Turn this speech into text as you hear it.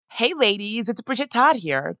Hey ladies, it's Bridget Todd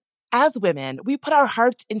here. As women, we put our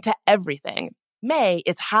hearts into everything. May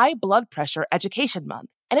is High Blood Pressure Education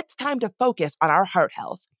Month, and it's time to focus on our heart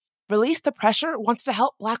health. Release the Pressure wants to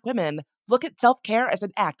help Black women look at self-care as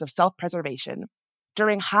an act of self-preservation.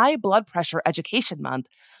 During High Blood Pressure Education Month,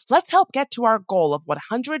 let's help get to our goal of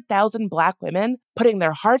 100,000 Black women putting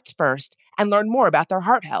their hearts first and learn more about their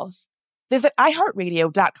heart health. Visit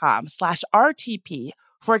iHeartRadio.com/RTP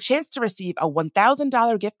for a chance to receive a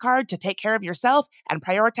 $1,000 gift card to take care of yourself and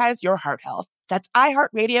prioritize your heart health. That's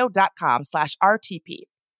iHeartRadio.com/RTP.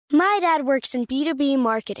 My dad works in B2B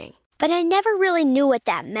marketing, but I never really knew what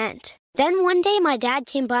that meant. Then one day my dad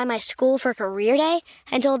came by my school for career day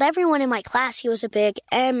and told everyone in my class he was a big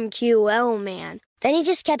MQL man. Then he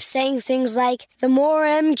just kept saying things like, the more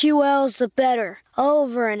MQLs, the better,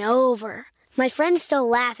 over and over. My friends still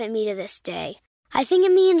laugh at me to this day. I think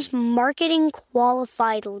it means marketing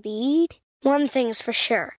qualified lead. One thing's for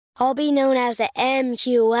sure. I'll be known as the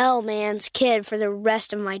MQL man's kid for the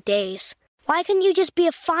rest of my days. Why couldn't you just be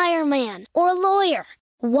a fireman or a lawyer?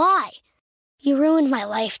 Why? You ruined my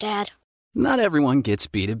life, Dad. Not everyone gets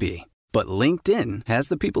B2B, but LinkedIn has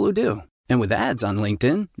the people who do. And with ads on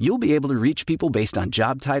LinkedIn, you'll be able to reach people based on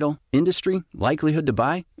job title, industry, likelihood to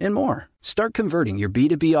buy, and more. Start converting your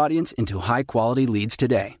B2B audience into high-quality leads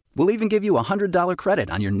today. We'll even give you a $100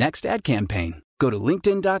 credit on your next ad campaign. Go to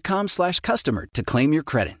linkedin.com/customer to claim your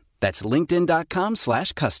credit. That's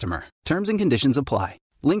linkedin.com/customer. Terms and conditions apply.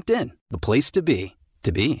 LinkedIn, the place to be,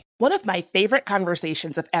 to be. One of my favorite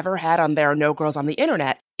conversations I've ever had on There Are No Girls on the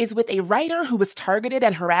Internet is with a writer who was targeted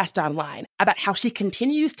and harassed online about how she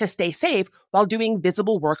continues to stay safe while doing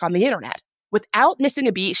visible work on the internet. Without missing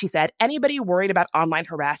a beat, she said, anybody worried about online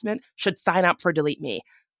harassment should sign up for Delete Me.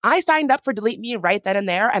 I signed up for Delete Me right then and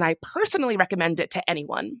there, and I personally recommend it to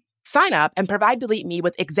anyone. Sign up and provide Delete Me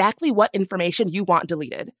with exactly what information you want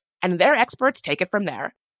deleted, and their experts take it from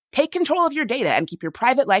there. Take control of your data and keep your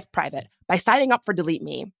private life private by signing up for Delete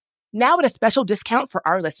Me. Now at a special discount for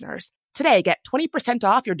our listeners. Today, get 20%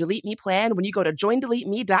 off your Delete Me plan when you go to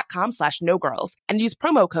joindeleteme.com/nogirls and use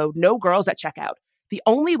promo code NOGIRLS at checkout. The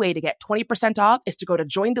only way to get 20% off is to go to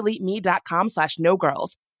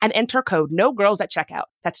joindeleteme.com/nogirls and enter code NOGIRLS at checkout.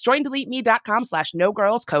 That's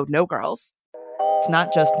joindeleteme.com/nogirls, code NOGIRLS. It's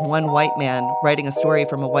not just one white man writing a story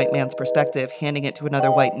from a white man's perspective, handing it to another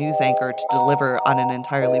white news anchor to deliver on an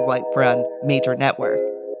entirely white-run major network.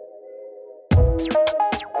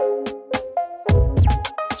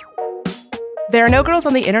 There Are No Girls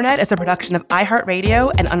on the Internet is a production of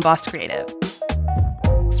iHeartRadio and Unbossed Creative.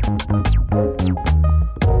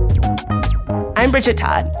 I'm Bridget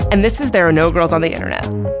Todd, and this is There Are No Girls on the Internet.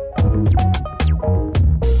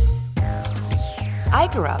 I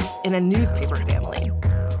grew up in a newspaper family.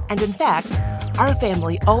 And in fact, our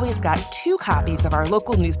family always got 2 copies of our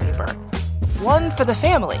local newspaper. One for the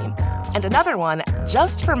family, and another one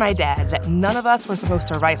just for my dad that none of us were supposed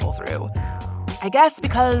to rifle through. I guess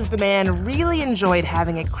because the man really enjoyed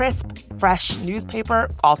having a crisp, fresh newspaper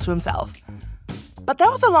all to himself. But that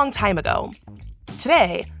was a long time ago.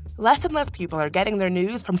 Today, less and less people are getting their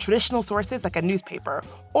news from traditional sources like a newspaper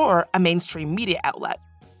or a mainstream media outlet.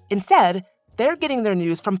 Instead, they're getting their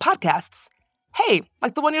news from podcasts. Hey,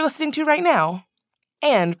 like the one you're listening to right now.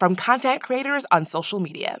 And from content creators on social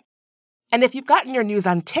media. And if you've gotten your news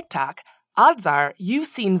on TikTok, odds are you've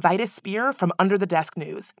seen Vitus Spehar from Under the Desk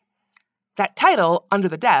News. That title, Under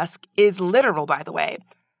the Desk, is literal, by the way.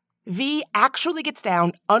 V actually gets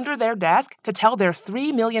down under their desk to tell their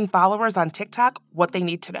 3 million followers on TikTok what they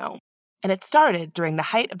need to know. And it started during the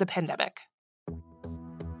height of the pandemic.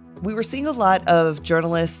 We were seeing a lot of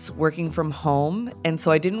journalists working from home, and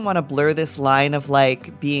so I didn't want to blur this line of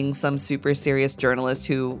like being some super serious journalist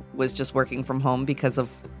who was just working from home because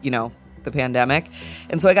of, the pandemic.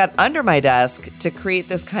 And so I got under my desk to create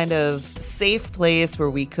this kind of safe place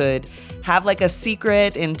where we could have like a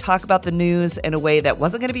secret and talk about the news in a way that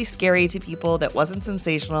wasn't going to be scary to people, that wasn't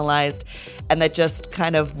sensationalized, and that just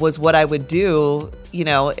kind of was what I would do,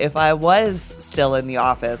 if I was still in the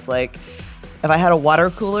office. Like, if I had a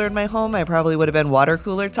water cooler in my home, I probably would have been water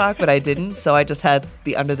cooler talk, but I didn't. So I just had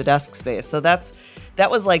the under the desk space. So that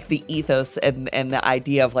was like the ethos and the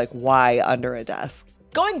idea of like why under a desk.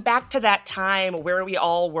 Going back to that time where we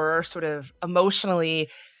all were sort of emotionally,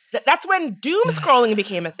 that's when doom scrolling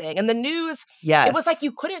became a thing. And the news, yes. It was like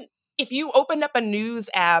you couldn't, if you opened up a news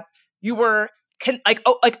app, you were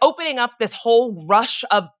opening up this whole rush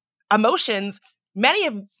of emotions. Many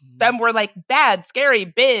of them were like bad, scary,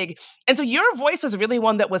 big. And so your voice was really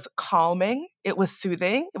one that was calming. It was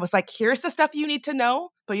soothing. It was like, here's the stuff you need to know,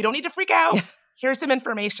 but you don't need to freak out. Here's some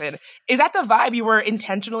information. Is that the vibe you were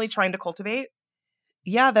intentionally trying to cultivate?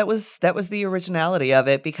 Yeah, that was the originality of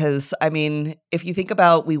it because, I mean, if you think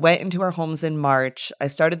about, we went into our homes in March. I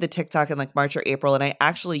started the TikTok in like March or April, and I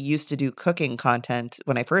actually used to do cooking content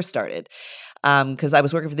when I first started because I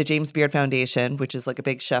was working for the James Beard Foundation, which is like a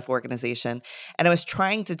big chef organization. And I was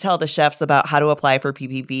trying to tell the chefs about how to apply for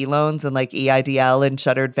PPP loans and like EIDL and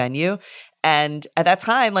shuttered venue. And at that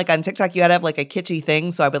time, like on TikTok, you had to have like a kitschy thing.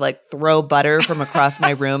 So I would like throw butter from across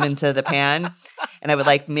my room into the pan. And I would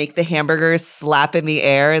like make the hamburgers slap in the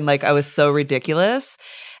air. And like I was so ridiculous.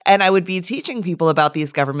 And I would be teaching people about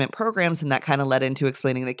these government programs. And that kind of led into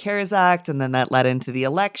explaining the CARES Act. And then that led into the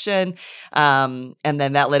election. And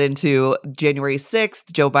then that led into January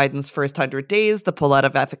 6th, Joe Biden's first 100 days, the pullout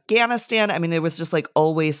of Afghanistan. I mean, there was just like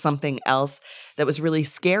always something else that was really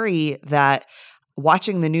scary that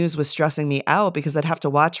watching the news was stressing me out because I'd have to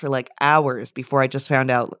watch for like hours before I just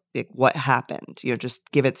found out like what happened. You know, just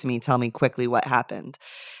give it to me, tell me quickly what happened.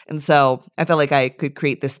 And so I felt like I could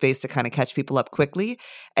create this space to kind of catch people up quickly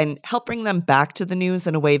and help bring them back to the news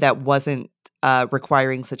in a way that wasn't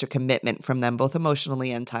requiring such a commitment from them, both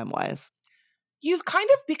emotionally and time-wise. You've kind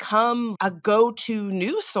of become a go-to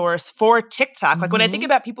news source for TikTok. Like when I think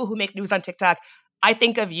about people who make news on TikTok, I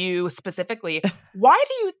think of you specifically. Why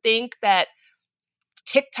do you think that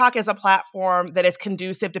TikTok is a platform that is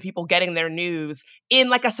conducive to people getting their news in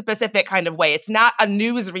like a specific kind of way? It's not a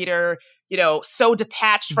news reader, you know, so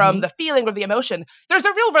detached from the feeling or the emotion. There's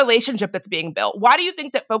a real relationship that's being built. Why do you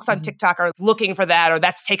think that folks on TikTok are looking for that or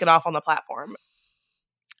that's taken off on the platform?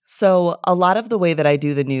 So a lot of the way that I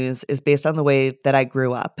do the news is based on the way that I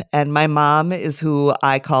grew up. And my mom is who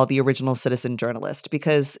I call the original citizen journalist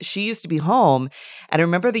because she used to be home. And I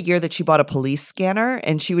remember the year that she bought a police scanner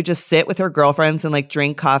and she would just sit with her girlfriends and like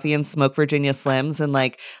drink coffee and smoke Virginia Slims and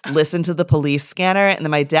like listen to the police scanner. And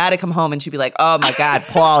then my dad would come home and she'd be like, oh my God,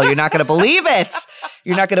 Paul, you're not going to believe it.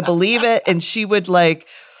 You're not going to believe it. And she would like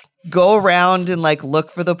go around and like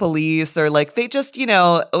look for the police or like they just, you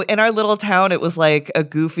know, in our little town, it was like a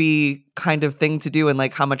goofy kind of thing to do and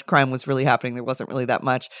like how much crime was really happening. There wasn't really that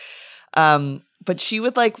much. But she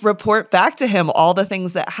would like report back to him all the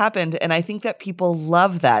things that happened. And I think that people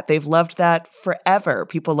love that. They've loved that forever.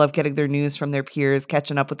 People love getting their news from their peers,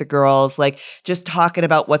 catching up with the girls, like just talking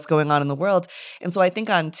about what's going on in the world. And so I think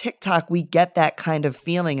on TikTok, we get that kind of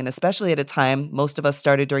feeling. And especially at a time, most of us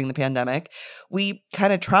started during the pandemic, we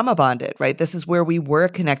kind of trauma bonded, right? This is where we were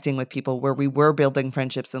connecting with people, where we were building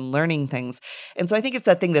friendships and learning things. And so I think it's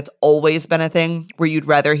that thing that's always been a thing where you'd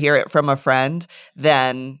rather hear it from a friend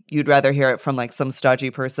than you'd rather hear it from like some stodgy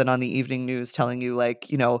person on the evening news telling you like,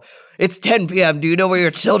 you know, it's 10 p.m. Do you know where your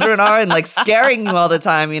children are? And like scaring you all the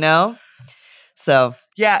time, you know? So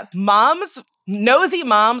yeah, nosy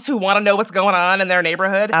moms who want to know what's going on in their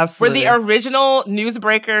neighborhood. Absolutely. Were the original news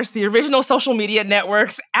breakers, the original social media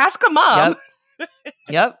networks. Ask a mom.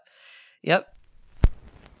 Yep.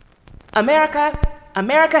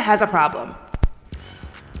 America has a problem.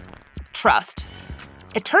 Trust.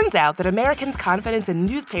 It turns out that Americans' confidence in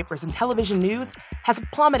newspapers and television news has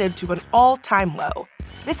plummeted to an all-time low.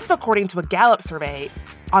 This is according to a Gallup survey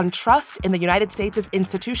on trust in the United States'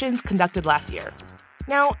 institutions conducted last year.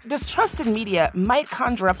 Now, distrust in media might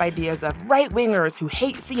conjure up ideas of right-wingers who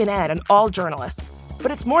hate CNN and all journalists,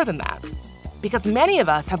 but it's more than that. Because many of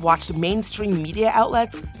us have watched mainstream media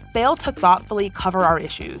outlets fail to thoughtfully cover our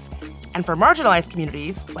issues. And for marginalized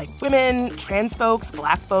communities, like women, trans folks,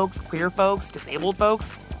 Black folks, queer folks, disabled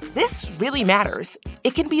folks, this really matters.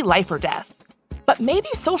 It can be life or death. But maybe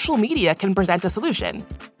social media can present a solution.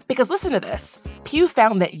 Because listen to this. Pew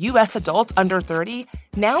found that U.S. adults under 30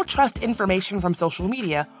 now trust information from social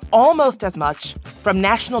media almost as much from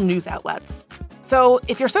national news outlets. So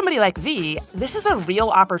if you're somebody like V, this is a real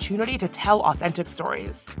opportunity to tell authentic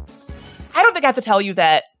stories. I don't think I have to tell you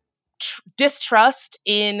that distrust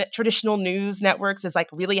in traditional news networks is like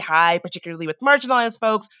really high, particularly with marginalized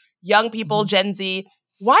folks, young people, Gen Z.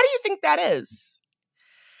 Why do you think that is?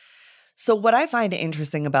 So what I find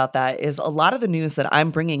interesting about that is a lot of the news that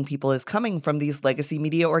I'm bringing people is coming from these legacy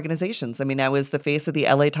media organizations. I mean, I was the face of the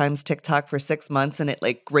LA Times TikTok for 6 months, and it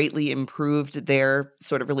like greatly improved their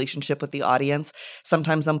sort of relationship with the audience.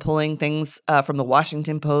 Sometimes I'm pulling things from the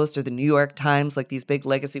Washington Post or the New York Times, like these big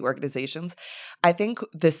legacy organizations. I think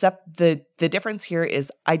the difference here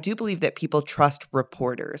is I do believe that people trust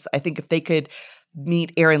reporters. I think if they could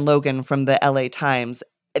meet Erin Logan from the LA Times,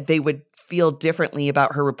 they would feel differently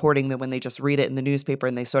about her reporting than when they just read it in the newspaper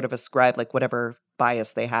and they sort of ascribe like whatever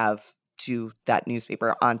bias they have to that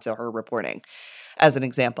newspaper onto her reporting. As an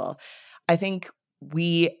example, I think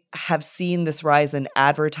we have seen this rise in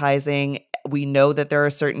advertising We know that there are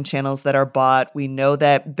certain channels that are bought. We know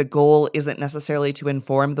that the goal isn't necessarily to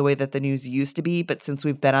inform the way that the news used to be, but since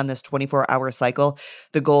we've been on this 24-hour cycle,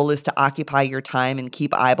 the goal is to occupy your time and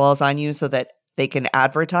keep eyeballs on you so that they can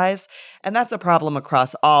advertise. And that's a problem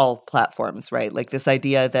across all platforms, right? Like this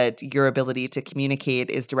idea that your ability to communicate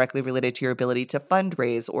is directly related to your ability to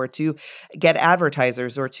fundraise or to get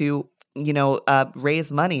advertisers or to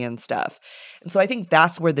raise money and stuff. And so I think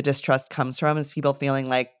that's where the distrust comes from, is people feeling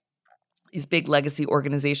like these big legacy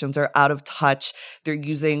organizations are out of touch. They're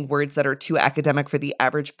using words that are too academic for the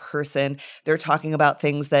average person. They're talking about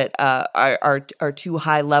things that are too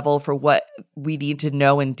high level for what we need to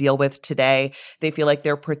know and deal with today. They feel like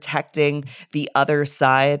they're protecting the other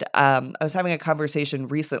side. I was having a conversation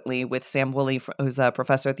recently with Sam Woolley, who's a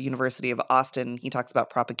professor at the University of Austin. He talks about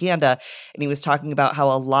propaganda, and he was talking about how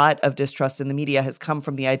a lot of distrust in the media has come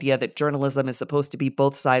from the idea that journalism is supposed to be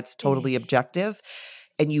both sides totally objective.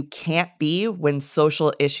 And you can't be when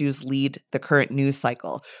social issues lead the current news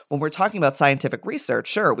cycle. When we're talking about scientific research,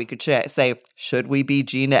 sure, we could say, should we be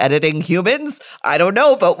gene editing humans? I don't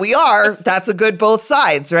know, but we are. That's a good both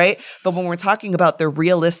sides, right? But when we're talking about the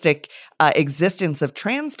realistic existence of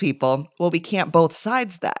trans people, well, we can't both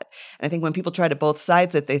sides that. And I think when people try to both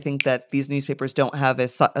sides it, they think that these newspapers don't have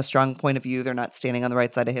a strong point of view. They're not standing on the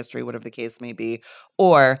right side of history, whatever the case may be,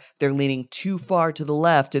 or they're leaning too far to the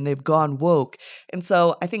left and they've gone woke. And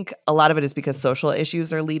so I think a lot of it is because social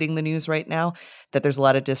issues are leading the news right now, that there's a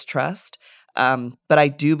lot of distrust. But I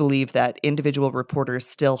do believe that individual reporters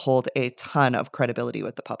still hold a ton of credibility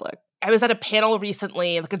with the public. I was at a panel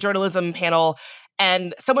recently, like a journalism panel,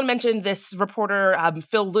 and someone mentioned this reporter,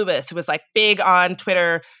 Phil Lewis, who was like big on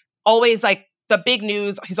Twitter, always like the big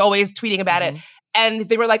news. He's always tweeting about it. And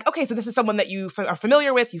they were like, okay, so this is someone that you are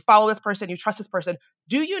familiar with. You follow this person. You trust this person.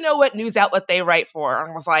 Do you know what news outlet they write for?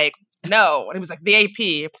 And I was like, no. And he was like, the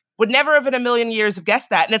AP. Would never have in a million years have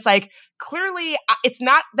guessed that. And it's like, clearly, it's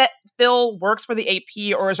not that Phil works for the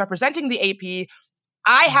AP or is representing the AP.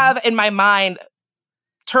 I have in my mind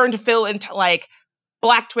turned Phil into like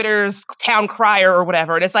Black Twitter's town crier or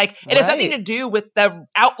whatever. And it's like, it has nothing to do with the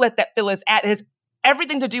outlet that Phil is at. It has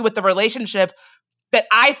everything to do with the relationship that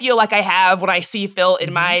I feel like I have when I see Phil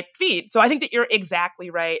in my feed. So I think that you're exactly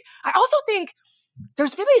right. I also think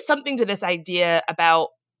there's really something to this idea about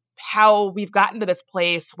how we've gotten to this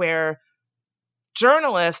place where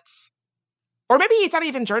journalists, or maybe it's not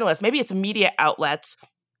even journalists, maybe it's media outlets,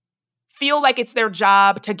 feel like it's their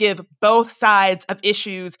job to give both sides of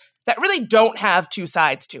issues that really don't have two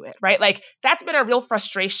sides to it, right? Like that's been a real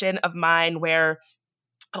frustration of mine where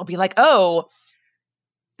I'll be like, oh,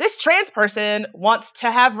 this trans person wants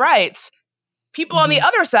to have rights. People on the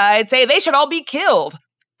other side say they should all be killed.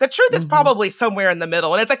 The truth is probably somewhere in the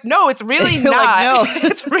middle. And it's like, no, it's really not. Like, no.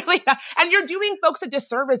 It's really not. And you're doing folks a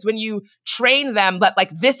disservice when you train them that like,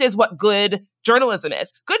 this is what good journalism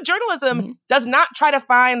is. Good journalism does not try to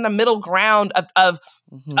find the middle ground of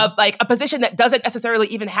like a position that doesn't necessarily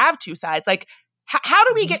even have two sides. Like, how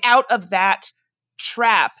do we get out of that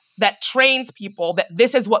trap that trains people that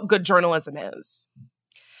this is what good journalism is?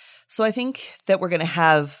 So I think that we're going to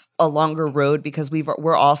have a longer road because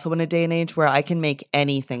we're also in a day and age where I can make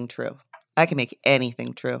anything true. I can make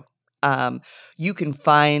anything true. You can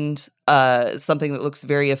find something that looks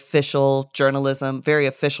very official journalism, very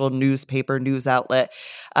official newspaper, news outlet,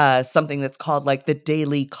 something that's called like the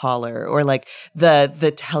Daily Caller or like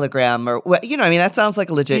the Telegram or what, I mean, that sounds like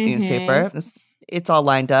a legit newspaper. It's all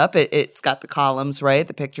lined up. It's got the columns right.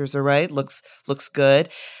 The pictures are right. Looks good.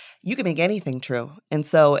 You can make anything true. And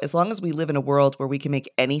so as long as we live in a world where we can make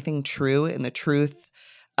anything true and the truth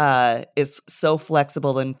is so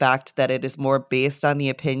flexible, in fact, that it is more based on the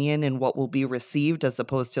opinion and what will be received as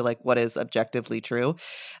opposed to like what is objectively true,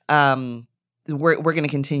 we're going to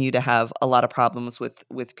continue to have a lot of problems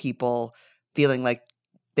with people feeling like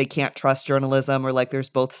they can't trust journalism or like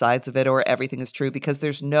there's both sides of it or everything is true because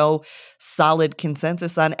there's no solid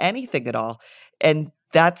consensus on anything at all. And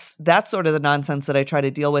that's sort of the nonsense that I try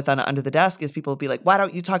to deal with on Under the Desk is people will be like, why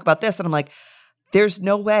don't you talk about this? And I'm like, there's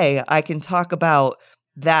no way I can talk about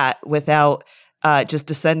that without just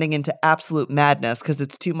descending into absolute madness because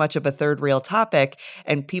it's too much of a third rail topic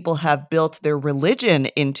and people have built their religion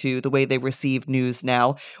into the way they receive news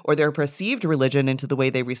now or their perceived religion into the way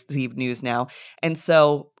they receive news now. And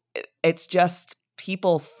so it's just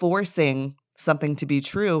people forcing something to be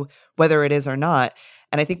true, whether it is or not.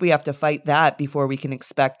 And I think we have to fight that before we can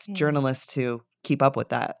expect journalists to keep up with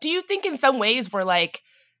that. Do you think in some ways we're like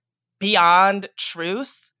beyond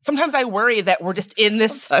truth? Sometimes I worry that we're just in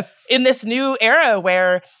this new era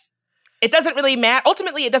where it doesn't really matter.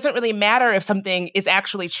 Ultimately, it doesn't really matter if something is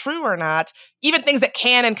actually true or not. Even things that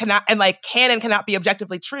can and cannot be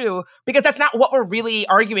objectively true, because that's not what we're really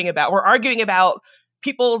arguing about. We're arguing about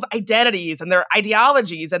people's identities and their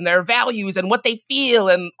ideologies and their values and what they feel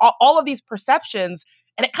and all of these perceptions.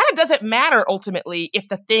 And it kind of doesn't matter ultimately if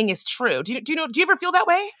the thing is true. Do you ever feel that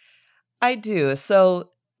way? I do. So,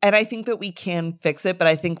 and I think that we can fix it, but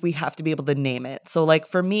I think we have to be able to name it. So like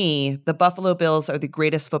for me, the Buffalo Bills are the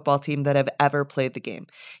greatest football team that have ever played the game.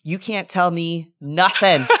 You can't tell me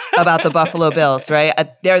nothing about the Buffalo Bills, right?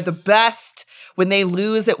 They're the best. When they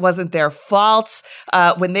lose, it wasn't their fault.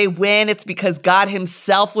 When they win, it's because God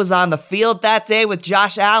himself was on the field that day with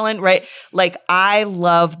Josh Allen, right? Like I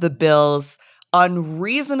love the Bills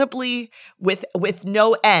unreasonably with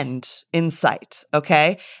no end in sight,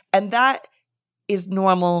 okay? And that is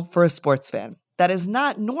normal for a sports fan. That is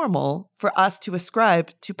not normal for us to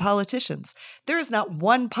ascribe to politicians. There is not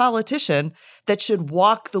one politician that should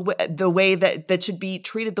walk the way that should be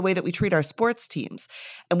treated the way that we treat our sports teams.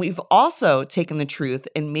 And we've also taken the truth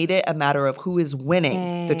and made it a matter of who is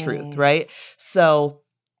winning the truth, right? So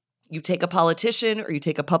you take a politician or you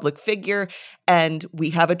take a public figure and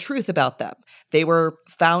we have a truth about them. They were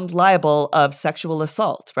found liable of sexual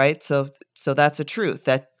assault, right? So that's a truth.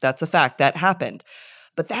 That's a fact. That happened.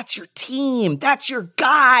 But that's your team. That's your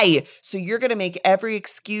guy. So you're going to make every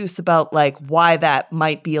excuse about like why that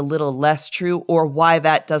might be a little less true or why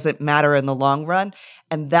that doesn't matter in the long run.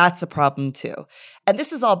 And that's a problem too. And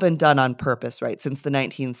this has all been done on purpose, right? Since the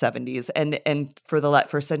 1970s. And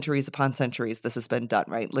for centuries upon centuries, this has been done,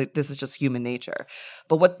 right? Like this is just human nature.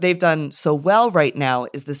 But what they've done so well right now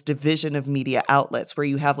is this division of media outlets where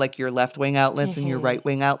you have like your left-wing outlets and your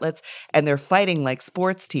right-wing outlets, and they're fighting like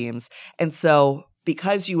sports teams. And so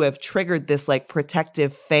because you have triggered this like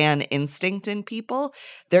protective fan instinct in people,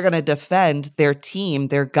 they're going to defend their team,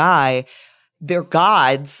 their guy, their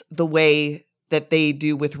gods the way that they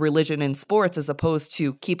do with religion and sports, as opposed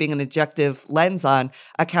to keeping an objective lens on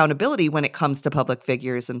accountability when it comes to public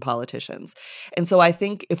figures and politicians. And so I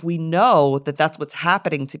think if we know that that's what's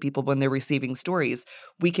happening to people when they're receiving stories,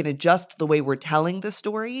 we can adjust the way we're telling the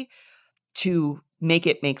story to make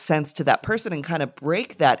it make sense to that person and kind of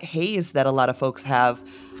break that haze that a lot of folks have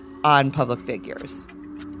on public figures.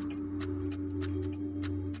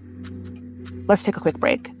 Let's take a quick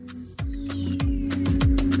break.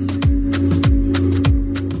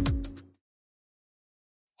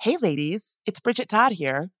 Hey ladies, it's Bridget Todd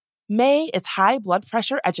here. May is High Blood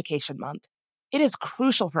Pressure Education Month. It is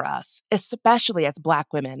crucial for us, especially as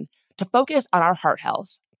Black women, to focus on our heart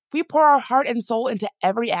health. We pour our heart and soul into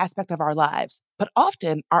every aspect of our lives, but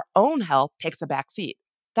often our own health takes a back seat.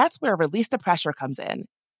 That's where Release the Pressure comes in.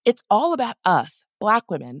 It's all about us,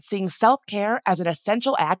 Black women, seeing self-care as an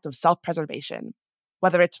essential act of self-preservation.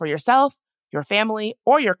 Whether it's for yourself, your family,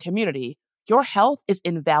 or your community, your health is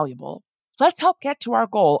invaluable. Let's help get to our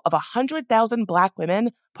goal of 100,000 Black women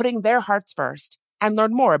putting their hearts first and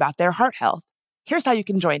learn more about their heart health. Here's how you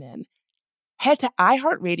can join in. Head to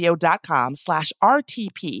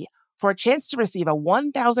iHeartRadio.com/RTP for a chance to receive a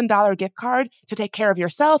 $1,000 gift card to take care of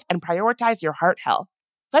yourself and prioritize your heart health.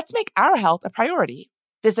 Let's make our health a priority.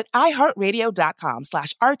 Visit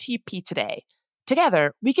iHeartRadio.com/RTP today.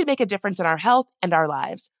 Together, we can make a difference in our health and our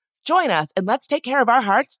lives. Join us and let's take care of our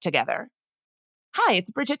hearts together. Hi,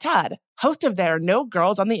 it's Bridget Todd, host of There Are No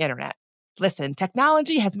Girls on the Internet. Listen,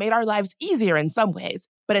 technology has made our lives easier in some ways,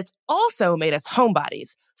 but it's also made us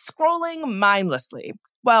homebodies, scrolling mindlessly.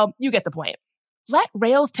 Well, you get the point. Let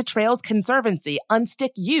Rails to Trails Conservancy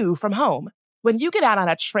unstick you from home. When you get out on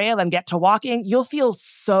a trail and get to walking, you'll feel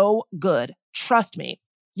so good. Trust me.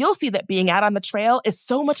 You'll see that being out on the trail is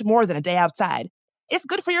so much more than a day outside. It's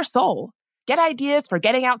good for your soul. Get ideas for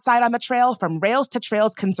getting outside on the trail from Rails to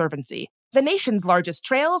Trails Conservancy, the nation's largest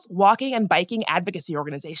trails, walking, and biking advocacy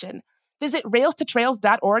organization. Visit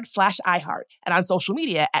railstotrails.org/iHeart and on social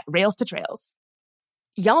media at Rails to Trails.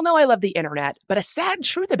 Y'all know I love the internet, but a sad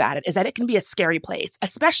truth about it is that it can be a scary place,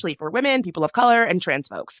 especially for women, people of color, and trans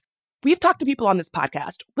folks. We've talked to people on this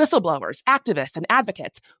podcast, whistleblowers, activists, and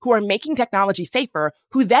advocates who are making technology safer,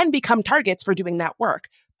 who then become targets for doing that work.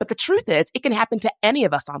 But the truth is, it can happen to any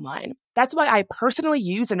of us online. That's why I personally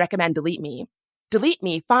use and recommend Delete Me. Delete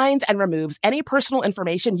Me finds and removes any personal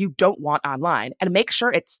information you don't want online and makes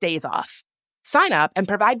sure it stays off. Sign up and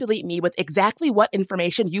provide Delete Me with exactly what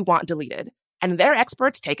information you want deleted, and their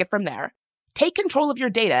experts take it from there. Take control of your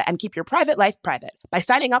data and keep your private life private by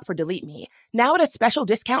signing up for Delete Me, now at a special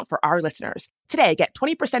discount for our listeners. Today, get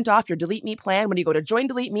 20% off your Delete Me plan when you go to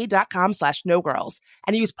joindeleteme.com/nogirls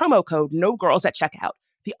and use promo code NOGIRLS at checkout.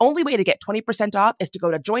 The only way to get 20% off is to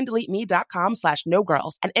go to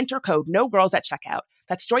joindeleteme.com/nogirls and enter code NOGIRLS at checkout.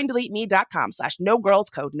 That's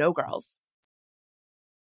joindeleteme.com/nogirls, code NOGIRLS.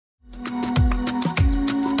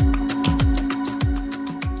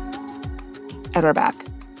 And we're back.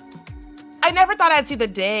 I never thought I'd see the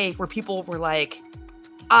day where people were like,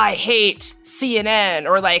 I hate CNN,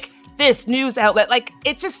 or like, this news outlet. Like,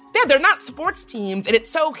 it's just, they're not sports teams. And it's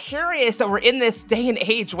so curious that we're in this day and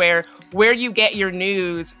age where you get your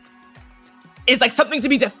news is like something to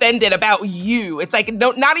be defended about you. It's like,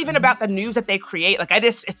 no, not even about the news that they create. Like,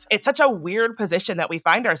 it's such a weird position that we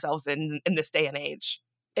find ourselves in this day and age.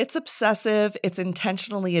 It's obsessive. It's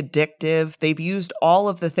intentionally addictive. They've used all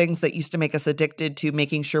of the things that used to make us addicted to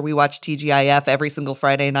making sure we watch TGIF every single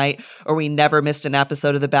Friday night, or we never missed an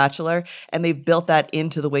episode of The Bachelor. And they've built that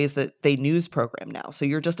into the ways that they news program now. So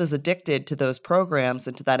you're just as addicted to those programs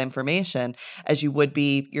and to that information as you would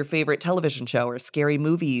be your favorite television show or scary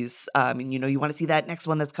movies. And you want to see that next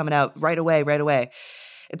one that's coming out right away.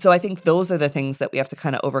 And so I think those are the things that we have to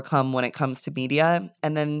kind of overcome when it comes to media.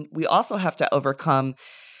 And then we also have to overcome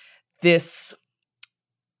this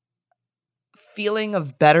feeling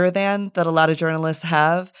of better than that a lot of journalists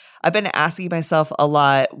have. I've been asking myself a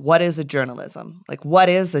lot, what is a journalism? Like, what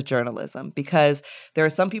is a journalism? Because there are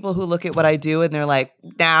some people who look at what I do and they're like,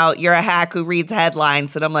 now you're a hack who reads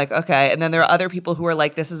headlines. And I'm like, okay. And then there are other people who are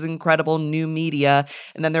like, this is incredible new media.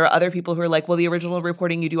 And then there are other people who are like, well, the original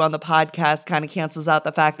reporting you do on the podcast kind of cancels out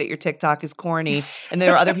the fact that your TikTok is corny. And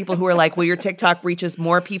there are other people who are like, well, your TikTok reaches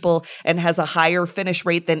more people and has a higher finish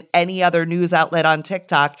rate than any other news outlet on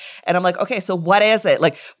TikTok. And I'm like, okay, so what is it?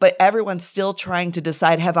 Like, but everyone's still trying to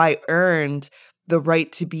decide, have I earned the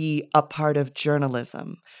right to be a part of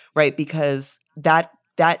journalism, right? Because that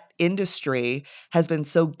industry has been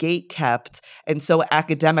so gatekept and so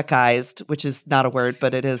academicized, which is not a word,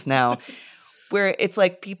 but it is now, where it's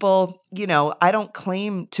like people, I don't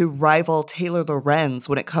claim to rival Taylor Lorenz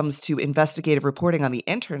when it comes to investigative reporting on the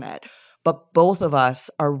internet, but both of us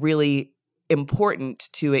are really important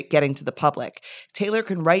to it getting to the public. Taylor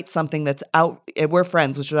can write something that's out, and we're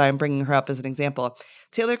friends, which is why I'm bringing her up as an example.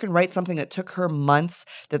 Taylor can write something that took her months,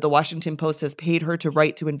 that the Washington Post has paid her to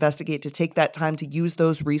write, to investigate, to take that time to use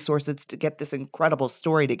those resources to get this incredible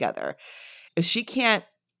story together. If she can't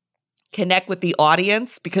connect with the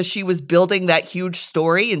audience because she was building that huge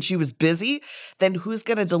story and she was busy, then who's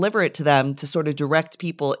going to deliver it to them to sort of direct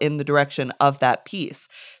people in the direction of that piece?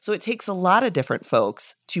 So it takes a lot of different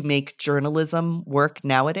folks to make journalism work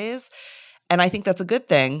nowadays. And I think that's a good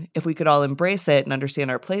thing if we could all embrace it and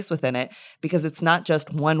understand our place within it, because it's not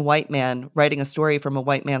just one white man writing a story from a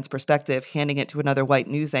white man's perspective, handing it to another white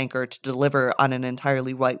news anchor to deliver on an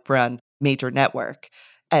entirely white-run major network.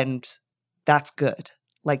 And that's good.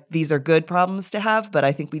 Like, these are good problems to have, but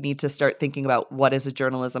I think we need to start thinking about what is a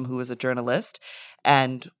journalism, who is a journalist,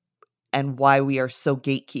 and why we are so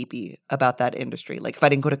gatekeepy about that industry. Like, if I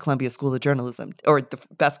didn't go to Columbia School of Journalism, or the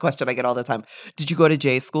best question I get all the time, did you go to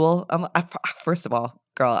J school? First of all,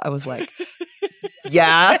 girl, I was like,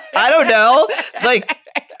 yeah, I don't know. Like,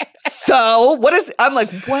 so I'm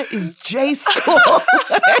like, what is J school?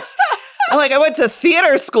 I'm like, I went to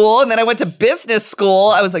theater school and then I went to business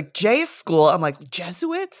school. I was like, J school. I'm like,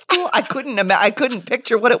 Jesuit school? I couldn't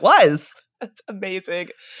picture what it was. That's amazing.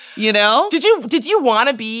 Did you want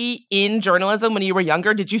to be in journalism when you were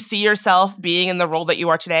younger? Did you see yourself being in the role that you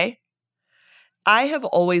are today? I have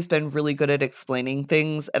always been really good at explaining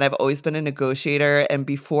things, and I've always been a negotiator. And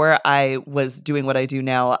before I was doing what I do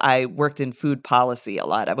now, I worked in food policy a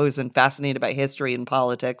lot. I've always been fascinated by history and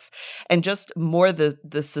politics, and just more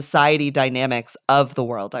the society dynamics of the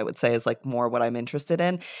world, I would say, is like more what I'm interested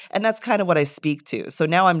in. And that's kind of what I speak to. So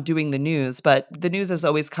now I'm doing the news, but the news is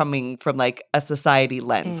always coming from like a society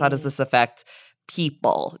lens. How does this affect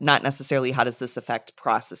people, not necessarily how does this affect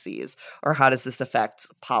processes or how does this affect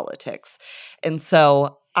politics. And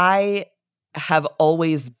so I have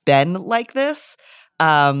always been like this.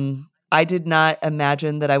 I did not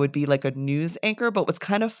imagine that I would be like a news anchor, but what's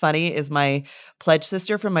kind of funny is my pledge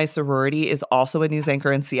sister from my sorority is also a news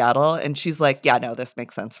anchor in Seattle, and she's like, yeah, no, this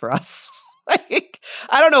makes sense for us. Like,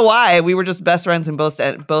 I don't know why. We were just best friends and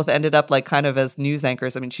both ended up like kind of as news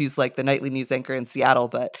anchors. I mean, she's like the nightly news anchor in Seattle,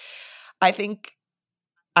 but I think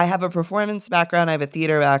I have a performance background. I have a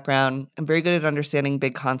theater background. I'm very good at understanding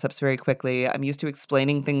big concepts very quickly. I'm used to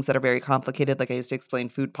explaining things that are very complicated. Like I used to explain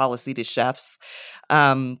food policy to chefs.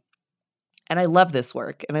 And And I love this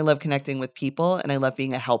work, and I love connecting with people, and I love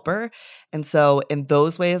being a helper. And so in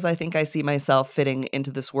those ways, I think I see myself fitting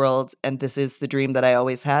into this world, and this is the dream that I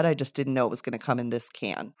always had. I just didn't know it was going to come in this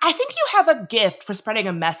can. I think you have a gift for spreading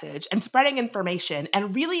a message and spreading information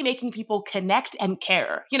and really making people connect and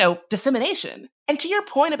care, dissemination. And to your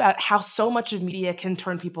point about how so much of media can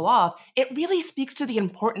turn people off, it really speaks to the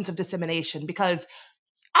importance of dissemination, because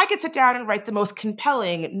I could sit down and write the most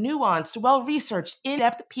compelling, nuanced, well-researched,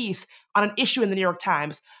 in-depth piece on an issue in the New York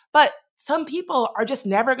Times, but some people are just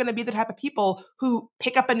never going to be the type of people who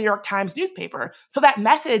pick up a New York Times newspaper. So that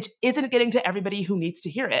message isn't getting to everybody who needs to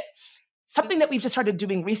hear it. Something that we've just started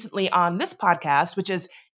doing recently on this podcast, which is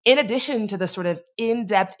in addition to the sort of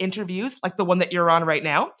in-depth interviews like the one that you're on right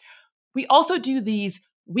now, we also do these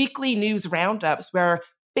weekly news roundups where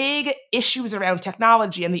big issues around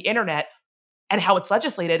technology and the internet and how it's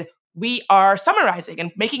legislated, we are summarizing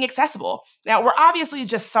and making accessible. Now, we're obviously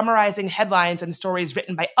just summarizing headlines and stories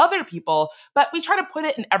written by other people, but we try to put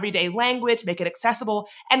it in everyday language, make it accessible,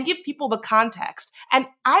 and give people the context. And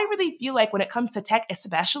I really feel like when it comes to tech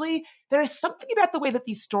especially, there is something about the way that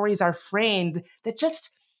these stories are framed that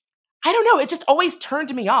just, I don't know, it just always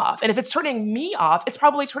turned me off. And if it's turning me off, it's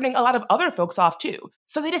probably turning a lot of other folks off too.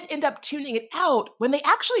 So they just end up tuning it out when they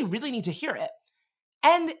actually really need to hear it.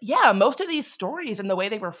 And yeah, most of these stories and the way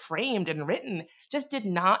they were framed and written just did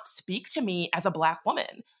not speak to me as a Black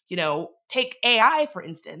woman. Take AI, for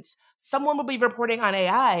instance. Someone will be reporting on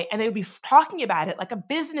AI and they would be talking about it like a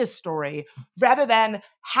business story rather than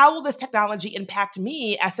how will this technology impact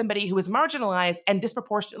me as somebody who is marginalized and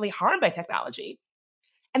disproportionately harmed by technology.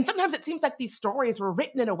 And sometimes it seems like these stories were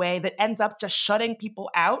written in a way that ends up just shutting people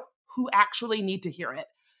out who actually need to hear it.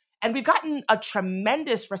 And we've gotten a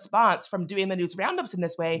tremendous response from doing the news roundups in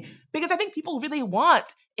this way, because I think people really want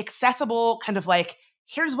accessible kind of like,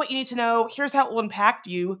 here's what you need to know, here's how it will impact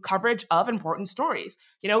you, coverage of important stories.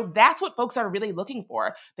 That's what folks are really looking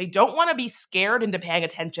for. They don't want to be scared into paying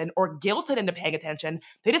attention or guilted into paying attention.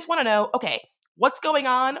 They just want to know, okay, what's going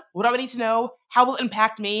on? What do I need to know? How will it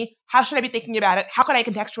impact me? How should I be thinking about it? How can I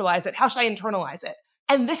contextualize it? How should I internalize it?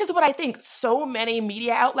 And this is what I think so many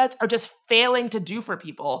media outlets are just failing to do for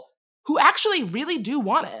people who actually really do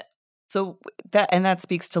want it. So that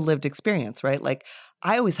speaks to lived experience, right? Like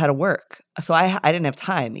I always had to work. So I didn't have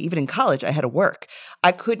time. Even in college, I had to work.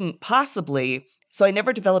 I couldn't possibly, so I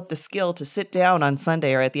never developed the skill to sit down on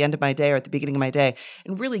Sunday or at the end of my day or at the beginning of my day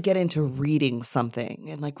and really get into reading something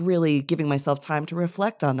and like really giving myself time to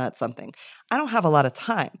reflect on that something. I don't have a lot of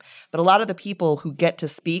time, but a lot of the people who get to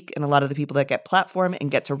speak and a lot of the people that get platform and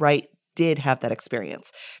get to write did have that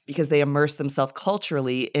experience because they immersed themselves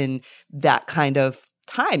culturally in that kind of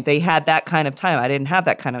time. They had that kind of time. I didn't have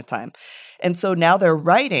that kind of time. And so now they're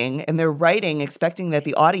writing expecting that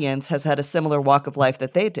the audience has had a similar walk of life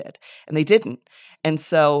that they did, and they didn't. And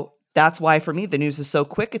so that's why for me, the news is so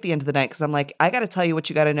quick at the end of the night, because I'm like, I got to tell you what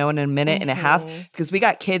you got to know in a minute and a half, because we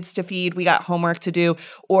got kids to feed, we got homework to do,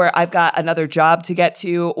 or I've got another job to get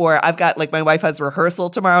to, or I've got like my wife has rehearsal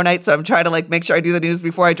tomorrow night. So I'm trying to like make sure I do the news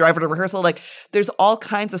before I drive her to rehearsal. Like there's all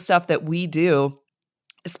kinds of stuff that we do,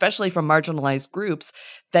 especially from marginalized groups,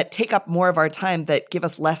 that take up more of our time, that give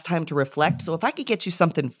us less time to reflect. So if I could get you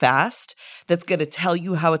something fast that's going to tell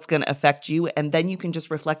you how it's going to affect you, and then you can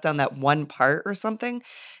just reflect on that one part or something,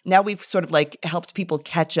 now we've sort of like helped people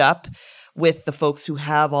catch up with the folks who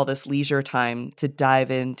have all this leisure time to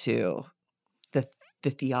dive into the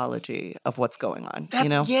theology of what's going on,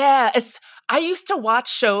 Yeah, I used to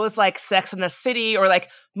watch shows like Sex and the City or like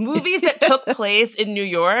movies that took place in New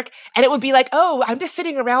York, and it would be like, oh, I'm just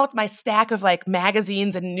sitting around with my stack of like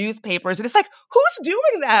magazines and newspapers, and it's like, who's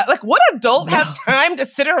doing that? Like, what adult has time to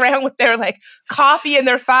sit around with their like coffee and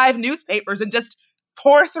their 5 newspapers and just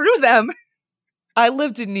pour through them? I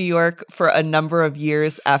lived in New York for a number of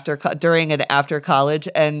years during and after college,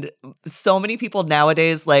 and so many people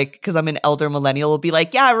nowadays, like, because I'm an elder millennial, will be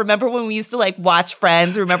like, yeah, remember when we used to like watch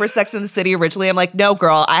Friends? Remember Sex and the City originally? I'm like, no,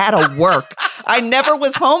 girl, I had to work. I never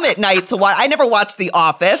was home at night to watch. I never watched The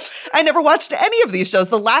Office. I never watched any of these shows.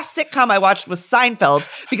 The last sitcom I watched was Seinfeld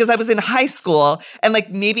because I was in high school, and like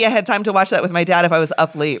maybe I had time to watch that with my dad if I was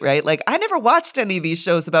up late, right? Like I never watched any of these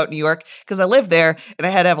shows about New York because I lived there and I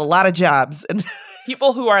had to have a lot of jobs. And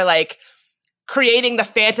people who are like creating the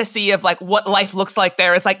fantasy of like what life looks like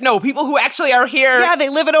there is like, no, people who actually are here. Yeah, they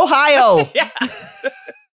live in Ohio. Yeah.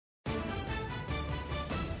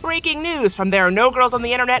 Breaking news from There Are No Girls on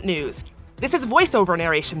the Internet News. This is voiceover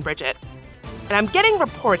narration, Bridget. And I'm getting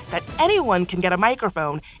reports that anyone can get a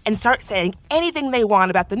microphone and start saying anything they want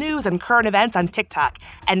about the news and current events on TikTok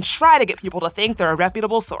and try to get people to think they're a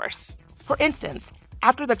reputable source. For instance,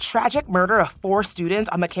 After the tragic murder of 4 students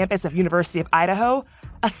on the campus of University of Idaho,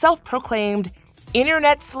 a self-proclaimed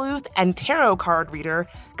internet sleuth and tarot card reader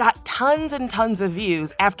got tons and tons of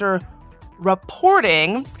views after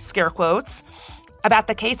reporting, scare quotes, about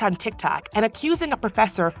the case on TikTok and accusing a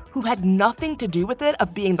professor who had nothing to do with it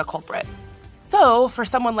of being the culprit. So, for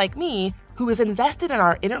someone like me, who is invested in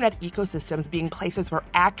our internet ecosystems being places where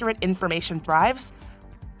accurate information thrives,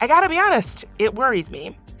 I gotta be honest, it worries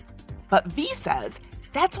me. But V says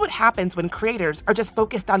that's what happens when creators are just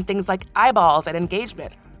focused on things like eyeballs and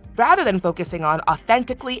engagement, rather than focusing on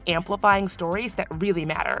authentically amplifying stories that really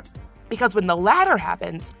matter. Because when the latter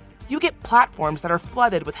happens, you get platforms that are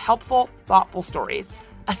flooded with helpful, thoughtful stories,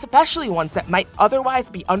 especially ones that might otherwise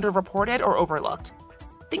be underreported or overlooked.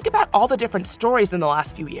 Think about all the different stories in the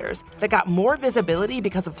last few years that got more visibility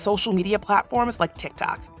because of social media platforms like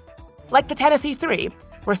TikTok. Like the Tennessee Three,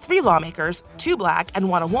 where 3 lawmakers, 2 Black and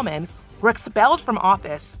 1 woman, were expelled from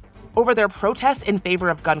office over their protests in favor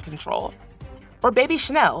of gun control. Or Baby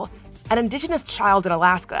Chanel, an Indigenous child in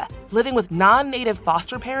Alaska living with non-Native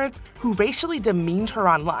foster parents who racially demeaned her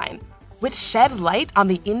online, which shed light on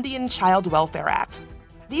the Indian Child Welfare Act.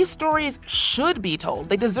 These stories should be told.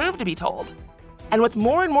 They deserve to be told. And with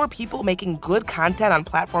more and more people making good content on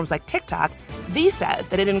platforms like TikTok, V says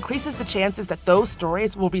that it increases the chances that those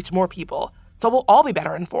stories will reach more people, so we'll all be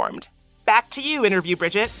better informed. Back to you, Interview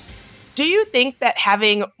Bridget. Do you think that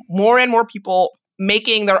having more and more people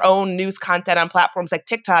making their own news content on platforms like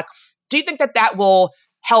TikTok, do you think that that will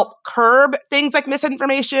help curb things like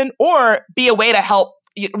misinformation or be a way to help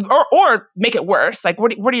or make it worse? Like,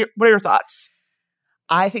 what are your thoughts?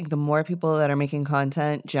 I think the more people that are making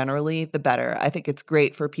content generally, the better. I think it's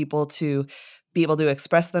great for people to be able to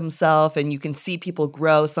express themselves, and you can see people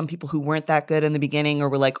grow. Some people who weren't that good in the beginning or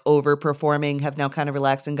were like overperforming have now kind of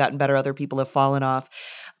relaxed and gotten better. Other people have fallen off.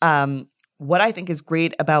 What I think is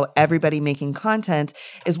great about everybody making content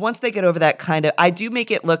is once they get over that kind of, I do make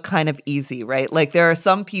it look kind of easy, right? Like there are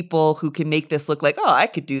some people who can make this look like, oh, I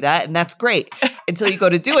could do that. And that's great until you go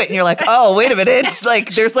to do it. And you're like, oh, wait a minute. It's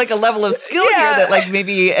like, there's like a level of skill here that like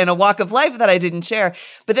maybe in a walk of life that I didn't share.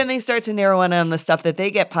 But then they start to narrow in on the stuff that they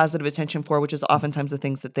get positive attention for, which is oftentimes the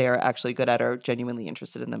things that they are actually good at or genuinely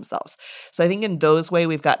interested in themselves. So I think in those ways,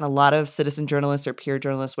 we've gotten a lot of citizen journalists or peer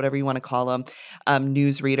journalists, whatever you want to call them,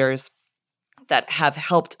 news readers, that have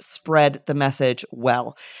helped spread the message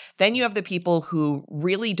well. Then you have the people who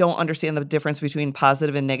really don't understand the difference between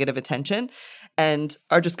positive and negative attention and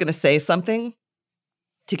are just going to say something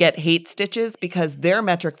to get hate stitches because their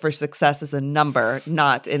metric for success is a number,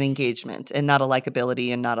 not an engagement, and not a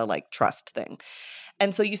likability and not a like trust thing.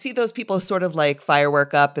 And so you see those people sort of like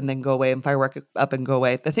firework up and then go away and firework up and go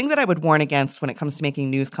away. The thing that I would warn against when it comes to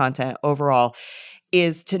making news content overall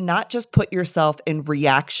is to not just put yourself in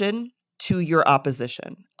reaction to your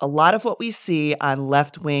opposition. A lot of what we see on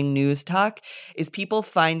left-wing news talk is people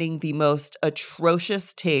finding the most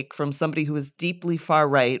atrocious take from somebody who is deeply far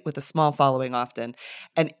right with a small following often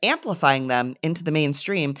and amplifying them into the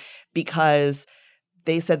mainstream because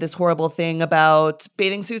they said this horrible thing about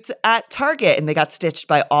bathing suits at Target and they got stitched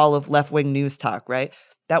by all of left-wing news talk, right?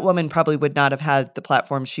 That woman probably would not have had the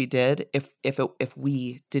platform she did if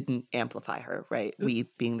we didn't amplify her, right?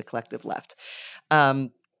 We being the collective left.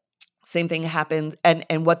 Same thing happens.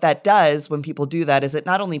 And what that does when people do that is it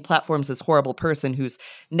not only platforms this horrible person who's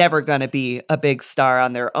never going to be a big star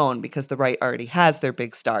on their own because the right already has their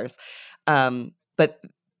big stars, but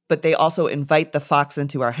they also invite the fox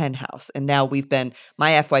into our hen house. And now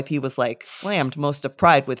my FYP was like slammed most of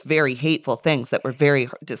Pride with very hateful things that were very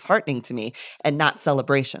disheartening to me and not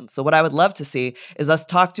celebration. So what I would love to see is us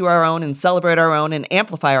talk to our own and celebrate our own and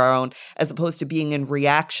amplify our own as opposed to being in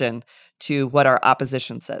reaction to what our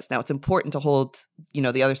opposition says. Now, it's important to hold,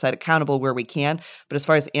 the other side accountable where we can, but as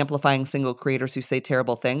far as amplifying single creators who say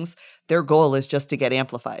terrible things, their goal is just to get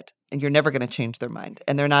amplified, and you're never going to change their mind,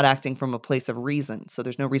 and they're not acting from a place of reason, so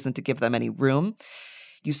there's no reason to give them any room.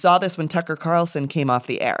 You saw this when Tucker Carlson came off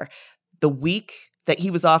the air. The week that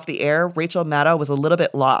he was off the air, Rachel Maddow was a little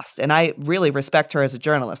bit lost. And I really respect her as a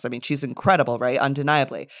journalist. I mean, she's incredible, right?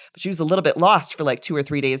 Undeniably. But she was a little bit lost for like 2 or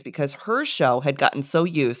 3 days because her show had gotten so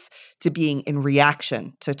used to being in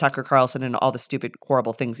reaction to Tucker Carlson and all the stupid,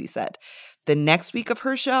 horrible things he said. The next week of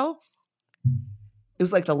her show, it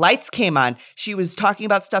was like the lights came on. She was talking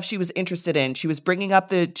about stuff she was interested in. She was bringing up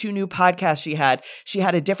the 2 new podcasts she had. She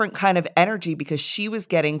had a different kind of energy because she was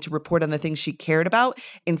getting to report on the things she cared about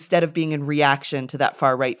instead of being in reaction to that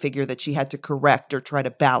far right figure that she had to correct or try to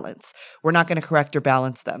balance. We're not going to correct or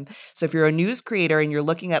balance them. So if you're a news creator and you're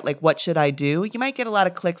looking at like, what should I do? You might get a lot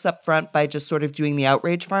of clicks up front by just sort of doing the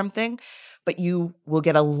outrage farm thing. but you will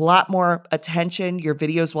get a lot more attention. Your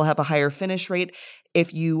videos will have a higher finish rate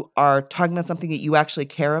if you are talking about something that you actually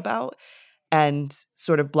care about and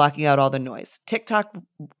sort of blocking out all the noise. TikTok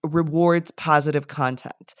rewards positive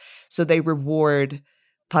content. So they reward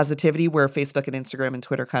positivity where Facebook and Instagram and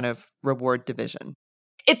Twitter kind of reward division.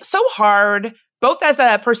 It's so hard, both as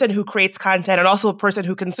a person who creates content and also a person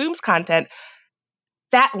who consumes content.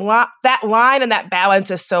 That line and that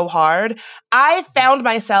balance is so hard. I found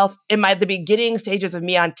myself in the beginning stages of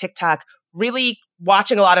me on TikTok really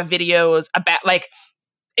watching a lot of videos about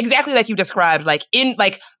exactly like you described,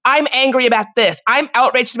 I'm angry about this, I'm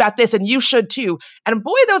outraged about this, and you should too. And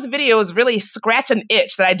boy, those videos really scratch an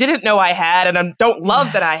itch that I didn't know I had and I don't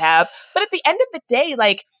love that I have. But at the end of the day,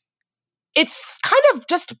 it's kind of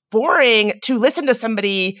just boring to listen to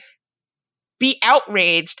somebody be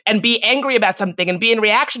outraged and be angry about something and be in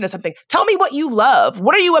reaction to something. Tell me what you love.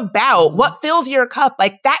 What are you about? What fills your cup?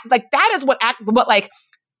 That is what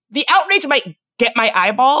the outrage might get my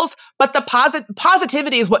eyeballs, but the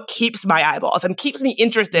positivity is what keeps my eyeballs and keeps me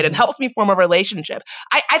interested and helps me form a relationship.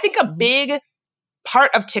 I think a big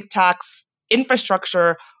part of TikTok's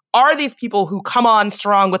infrastructure are these people who come on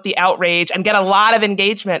strong with the outrage and get a lot of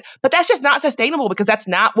engagement, but that's just not sustainable because that's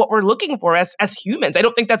not what we're looking for as humans. I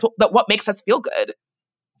don't think that's what makes us feel good.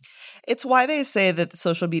 It's why they say that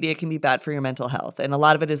social media can be bad for your mental health. And a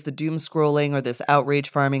lot of it is the doom scrolling or this outrage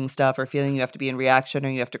farming stuff or feeling you have to be in reaction or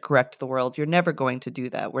you have to correct the world. You're never going to do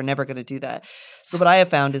that. We're never going to do that. So what I have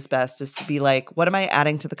found is best is to be like, what am I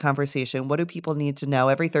adding to the conversation? What do people need to know?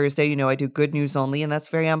 Every Thursday, I do good news only, and that's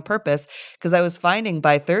very on purpose because I was finding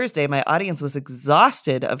by Thursday, my audience was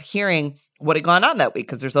exhausted of hearing what had gone on that week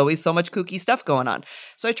because there's always so much kooky stuff going on.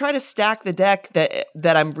 So I try to stack the deck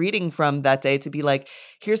that I'm reading from that day to be like,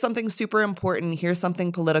 here's something super important, here's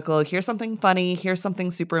something political, here's something funny, here's something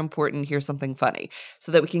super important, here's something funny,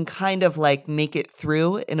 so that we can kind of make it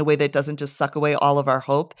through in a way that doesn't just suck away all of our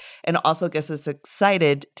hope and also gets us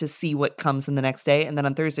excited to see what comes in the next day. And then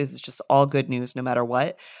on Thursdays, it's just all good news no matter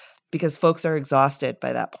what. Because folks are exhausted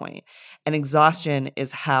by that point. And exhaustion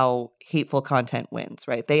is how hateful content wins,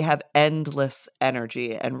 right? They have endless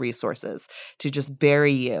energy and resources to just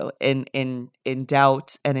bury you in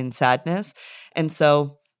doubt and in sadness. And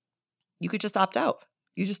so you could just opt out.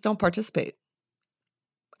 You just don't participate.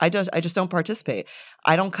 I just don't participate.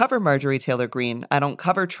 I don't cover Marjorie Taylor Greene. I don't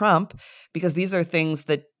cover Trump because these are things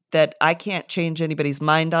that I can't change anybody's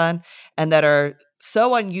mind on and that are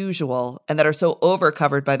so unusual and that are so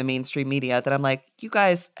overcovered by the mainstream media that I'm like, you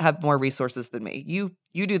guys have more resources than me. You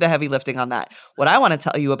do the heavy lifting on that. What I want to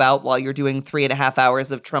tell you about while you're doing 3.5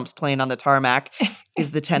 hours of Trump's plane on the tarmac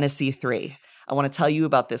is the Tennessee 3. I want to tell you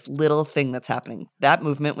about this little thing that's happening. That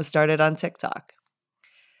movement was started on TikTok.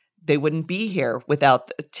 They wouldn't be here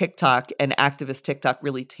without TikTok and activist TikTok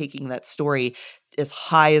really taking that story as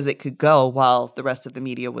high as it could go while the rest of the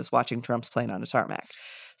media was watching Trump's plane on a tarmac.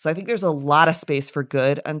 So I think there's a lot of space for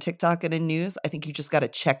good on TikTok and in news. I think you just got to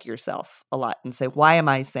check yourself a lot and say, why am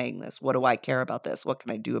I saying this? What do I care about this? What can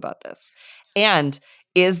I do about this? And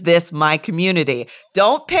is this my community?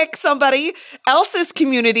 Don't pick somebody else's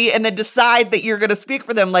community and then decide that you're going to speak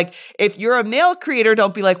for them. Like, if you're a male creator,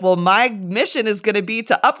 don't be like, well, my mission is going to be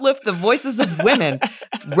to uplift the voices of women,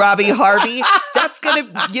 Robbie Harvey. That's going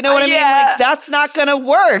to, you know what I mean? Like, that's not going to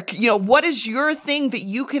work. What is your thing that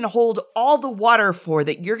you can hold all the water for,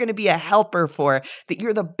 that you're going to be a helper for, that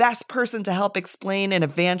you're the best person to help explain and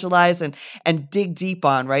evangelize and dig deep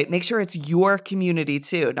on, right? Make sure it's your community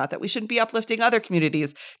too. Not that we shouldn't be uplifting other communities.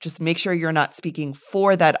 Just make sure you're not speaking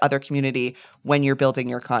for that other community when you're building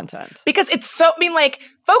your content. Because it's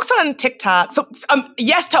folks on TikTok, so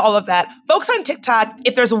yes to all of that. Folks on TikTok,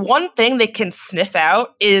 if there's one thing they can sniff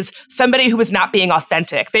out is somebody who is not being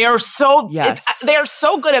authentic. They are so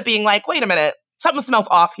good at being like, wait a minute, something smells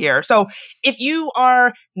off here. So if you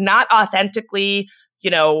are not authentically,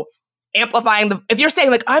 amplifying if you're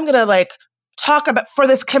saying I'm going to talk about for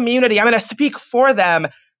this community, I'm going to speak for them.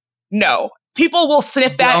 No. People will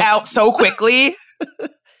sniff that out so quickly.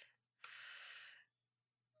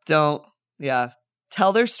 Don't. Yeah.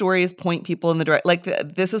 Tell their stories, point people in the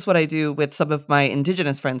direction. This is what I do with some of my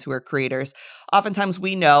Indigenous friends who are creators. Oftentimes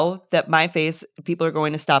we know that my face, people are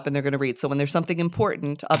going to stop and they're going to read. So when there's something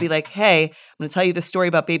important, I'll be like, hey, I'm going to tell you this story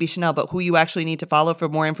about Baby Chanel, but who you actually need to follow for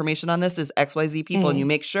more information on this is XYZ people. And you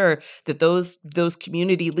make sure that those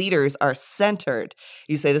community leaders are centered.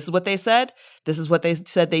 You say, this is what they said. This is what they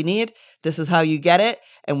said they need. This is how you get it.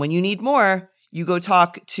 And when you need more, you go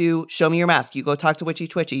talk to Show Me Your Mask. You go talk to Witchy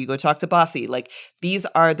Twitchy. You go talk to Bossy. These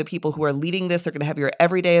are the people who are leading this. They're going to have your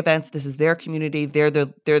everyday events. This is their community. They're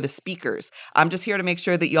the speakers. I'm just here to make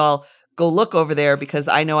sure that y'all go look over there because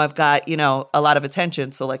I know I've got, a lot of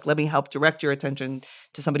attention. So like, let me help direct your attention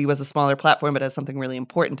to somebody who has a smaller platform but has something really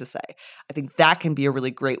important to say. I think that can be a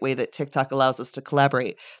really great way that TikTok allows us to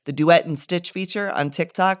collaborate. The duet and stitch feature on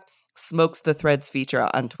TikTok smokes the threads feature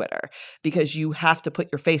on Twitter because you have to put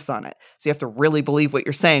your face on it. So you have to really believe what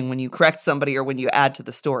you're saying when you correct somebody or when you add to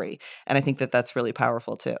the story. And I think that that's really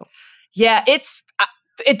powerful too. Yeah,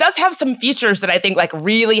 it does have some features that I think like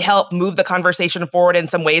really help move the conversation forward in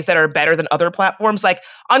some ways that are better than other platforms. Like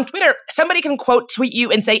on Twitter, somebody can quote tweet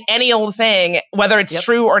you and say any old thing, whether it's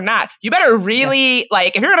true or not. You better really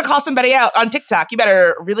like, if you're going to call somebody out on TikTok, you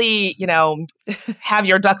better really, have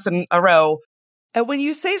your ducks in a row. And when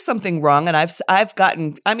you say something wrong, and I've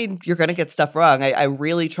gotten, you're going to get stuff wrong. I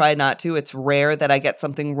really try not to. It's rare that I get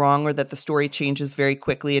something wrong or that the story changes very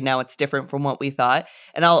quickly and now it's different from what we thought.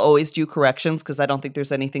 And I'll always do corrections because I don't think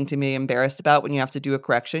there's anything to be embarrassed about when you have to do a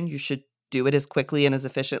correction. You should do it as quickly and as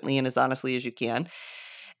efficiently and as honestly as you can,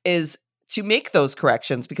 is to make those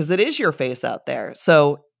corrections because it is your face out there.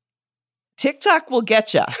 So TikTok will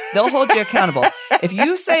get you. They'll hold you accountable. If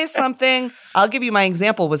you say something, I'll give you my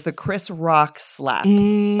example was the Chris Rock slap.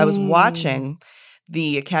 I was watching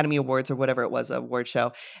the Academy Awards or whatever it was, award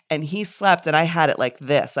show, and he slapped and I had it like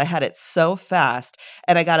this. I had it so fast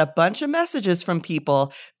and I got a bunch of messages from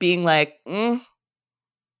people being like, do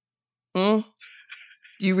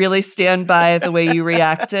you really stand by the way you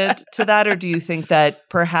reacted to that? Or do you think that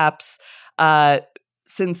perhaps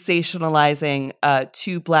sensationalizing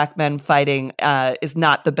two Black men fighting is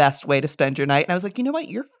not the best way to spend your night? And I was like, you know what?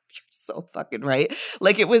 You're so fucking right.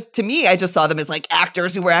 Like it was, to me, I just saw them as like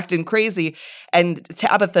actors who were acting crazy. And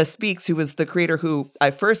Tabitha Speaks, who was the creator who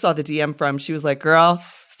I first saw the DM from, she was like, girl,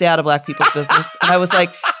 stay out of Black people's business. And I was like,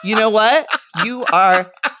 you know what? You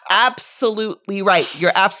are absolutely right.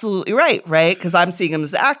 You're absolutely right? Because I'm seeing them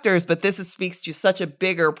as actors, but speaks to such a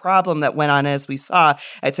bigger problem that went on as we saw.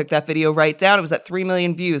 I took that video right down. It was at 3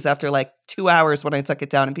 million views after like 2 hours when I took it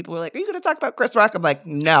down. And people were like, are you going to talk about Chris Rock? I'm like,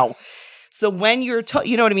 no. So when you're,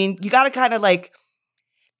 you know what I mean? You got to kind of like,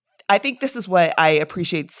 I think this is what I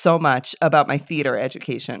appreciate so much about my theater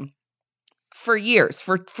education. For years,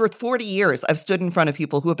 for 40 years, I've stood in front of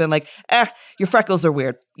people who have been like, your freckles are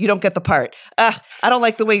weird. You don't get the part. I don't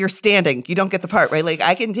like the way you're standing. You don't get the part, right? Like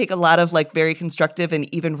I can take a lot of like very constructive and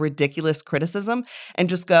even ridiculous criticism and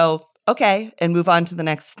just go, okay, and move on to the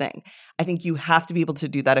next thing. I think you have to be able to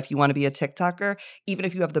do that if you want to be a TikToker, even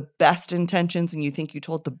if you have the best intentions and you think you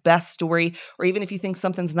told the best story, or even if you think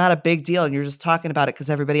something's not a big deal and you're just talking about it because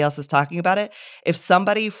everybody else is talking about it. If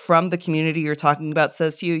somebody from the community you're talking about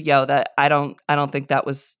says to you, yo, that I don't think that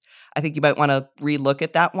was, I think you might want to relook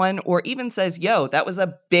at that one, or even says, yo, that was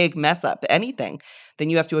a big mess up, anything, then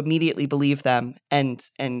you have to immediately believe them and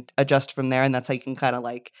adjust from there. And that's how you can kind of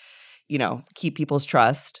like, keep people's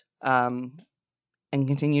trust. And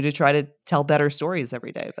continue to try to tell better stories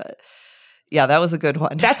every day. But yeah, that was a good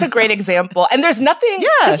one. That's a great example. And there's nothing.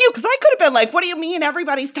 Yeah, because I could have been like, what do you mean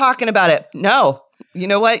everybody's talking about it? No. You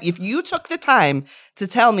know what? If you took the time to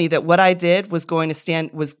tell me that what I did was going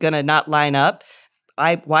to not line up,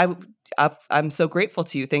 I'm so grateful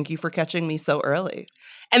to you. Thank you for catching me so early.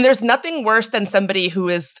 And there's nothing worse than somebody who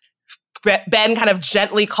has been kind of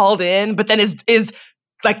gently called in, but then is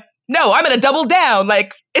like, no, I'm going to double down.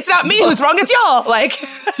 Like, it's not me who's wrong, it's y'all. Like,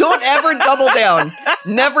 don't ever double down.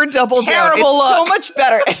 Never double down. Terrible It's look. so much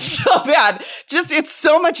better. It's so bad. It's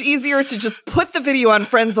so much easier to just put the video on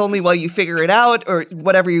friends only while you figure it out or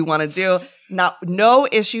whatever you want to do. No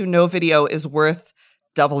issue, no video is worth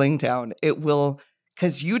doubling down. It will,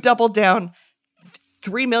 because you double down,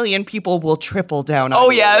 3 million people will triple down on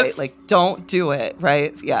you, yes. Right? Like, don't do it,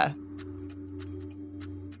 right? Yeah.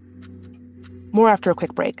 More after a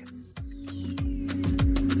quick break.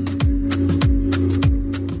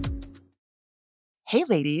 Hey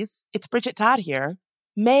ladies, it's Bridget Todd here.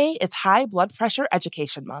 May is High Blood Pressure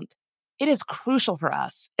Education Month. It is crucial for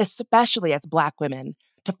us, especially as Black women,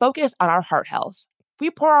 to focus on our heart health. We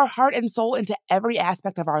pour our heart and soul into every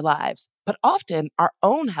aspect of our lives, but often our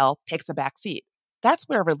own health takes a back seat. That's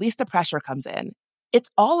where Release the Pressure comes in.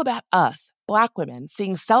 It's all about us, Black women,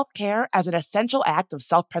 seeing self-care as an essential act of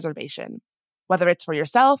self-preservation. Whether it's for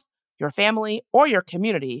yourself, your family, or your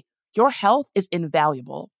community, your health is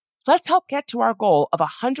invaluable. Let's help get to our goal of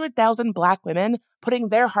 100,000 Black women putting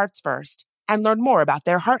their hearts first and learn more about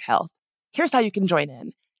their heart health. Here's how you can join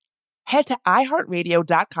in. Head to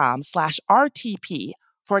iHeartRadio.com/RTP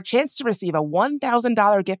for a chance to receive a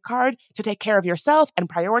 $1,000 gift card to take care of yourself and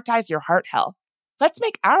prioritize your heart health. Let's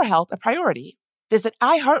make our health a priority. Visit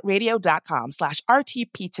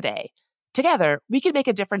iHeartRadio.com/RTP today. Together, we can make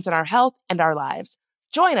a difference in our health and our lives.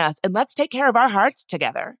 Join us and let's take care of our hearts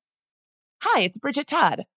together. Hi, it's Bridget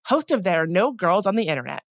Todd, host of There Are No Girls on the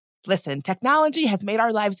Internet. Listen, technology has made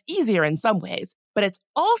our lives easier in some ways, but it's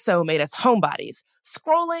also made us homebodies,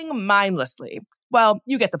 scrolling mindlessly. Well,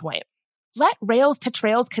 you get the point. Let Rails to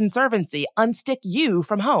Trails Conservancy unstick you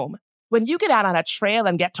from home. When you get out on a trail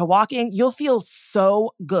and get to walking, you'll feel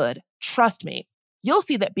so good. Trust me. You'll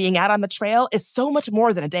see that being out on the trail is so much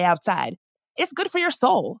more than a day outside. It's good for your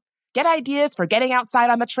soul. Get ideas for getting outside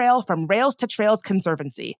on the trail from Rails to Trails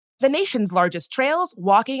Conservancy, the nation's largest trails,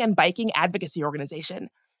 walking, and biking advocacy organization.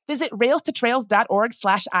 Visit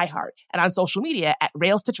railstotrails.org/iHeart and on social media at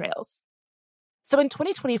Rails to Trails. So in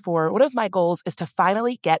 2024, one of my goals is to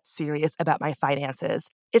finally get serious about my finances.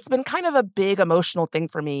 It's been kind of a big emotional thing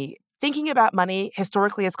for me. Thinking about money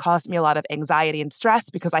historically has caused me a lot of anxiety and stress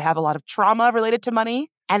because I have a lot of trauma related to money.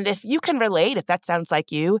 And if you can relate, if that sounds like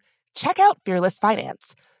you, check out Fearless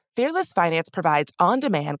Finance. Fearless Finance provides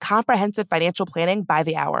on-demand, comprehensive financial planning by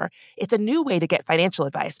the hour. It's a new way to get financial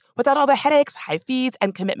advice without all the headaches, high fees,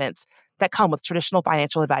 and commitments that come with traditional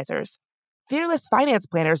financial advisors. Fearless Finance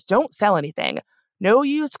planners don't sell anything. No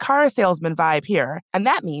used car salesman vibe here, and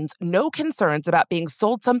that means no concerns about being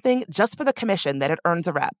sold something just for the commission that it earns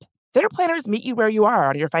a rep. Their planners meet you where you are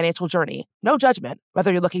on your financial journey. No judgment,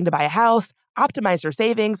 whether you're looking to buy a house, optimize your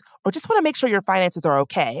savings, or just want to make sure your finances are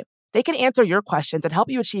okay. They can answer your questions and help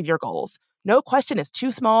you achieve your goals. No question is too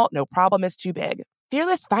small, no problem is too big.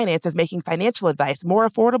 Fearless Finance is making financial advice more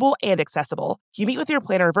affordable and accessible. You meet with your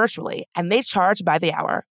planner virtually, and they charge by the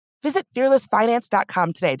hour. Visit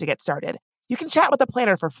fearlessfinance.com today to get started. You can chat with a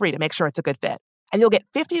planner for free to make sure it's a good fit. And you'll get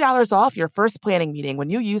 $50 off your first planning meeting when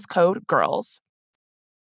you use code GIRLS.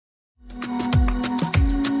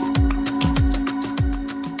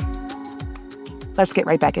 Let's get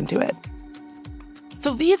right back into it.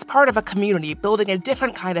 So V's part of a community building a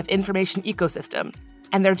different kind of information ecosystem,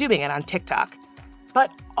 and they're doing it on TikTok.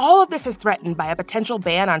 But all of this is threatened by a potential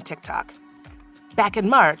ban on TikTok. Back in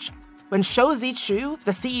March, when Shou Zi-Chew,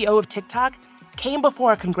 the CEO of TikTok, came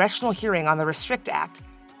before a congressional hearing on the Restrict Act,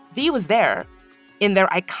 V was there, in their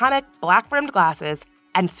iconic black-rimmed glasses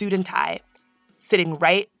and suit and tie, sitting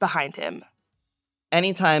right behind him.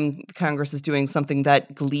 Anytime Congress is doing something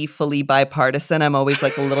that gleefully bipartisan, I'm always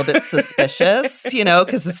like a little bit suspicious,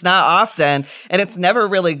 because it's not often and it's never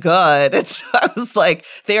really good. I was like,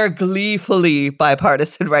 they are gleefully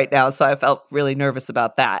bipartisan right now. So I felt really nervous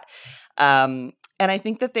about that. And I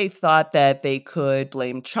think that they thought that they could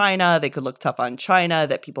blame China, they could look tough on China,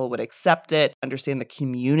 that people would accept it, understand the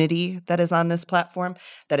community that is on this platform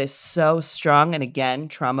that is so strong and, again,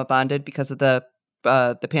 trauma bonded because of the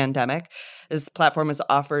pandemic. This platform has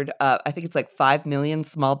offered, I think it's like 5 million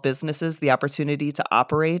small businesses the opportunity to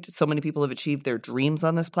operate. So many people have achieved their dreams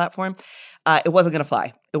on this platform. It wasn't going to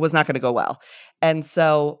fly. It was not going to go well. And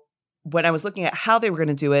so when I was looking at how they were going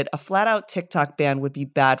to do it, a flat-out TikTok ban would be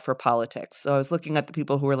bad for politics. So I was looking at the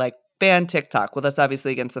people who were like, ban TikTok. Well, that's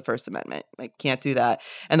obviously against the First Amendment. Like, can't do that.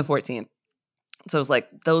 And the 14th. So I was like,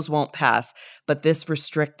 those won't pass. But this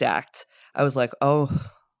Restrict Act, I was like, oh,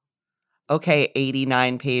 okay,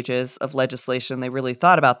 89 pages of legislation. They really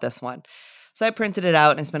thought about this one. So I printed it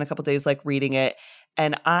out and I spent a couple days like reading it.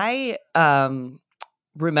 And I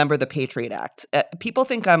remember the Patriot Act. People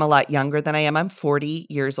think I'm a lot younger than I am. I'm 40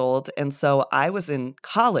 years old. And so I was in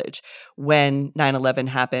college when 9/11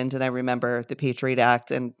 happened. And I remember the Patriot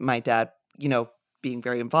Act and my dad, being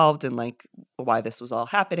very involved in like why this was all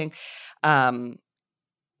happening. And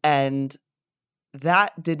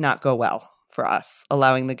that did not go well for us,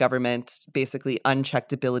 allowing the government basically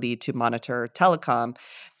unchecked ability to monitor telecom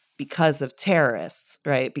because of terrorists,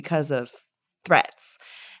 right? Because of threats.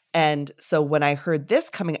 And so when I heard this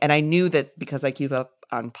coming, and I knew that because I keep up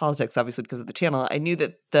on politics, obviously because of the channel, I knew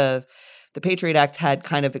that the Patriot Act had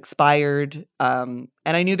kind of expired. And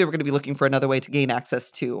I knew they were going to be looking for another way to gain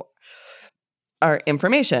access to our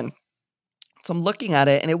information. So I'm looking at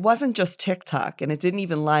it, and it wasn't just TikTok, and it didn't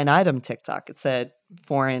even line item TikTok. It said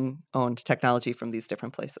foreign-owned technology from these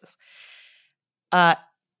different places.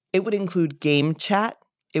 It would include game chat.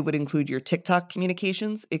 It would include your TikTok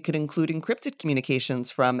communications. It could include encrypted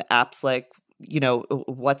communications from apps like,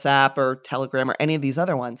 WhatsApp or Telegram or any of these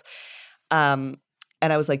other ones. And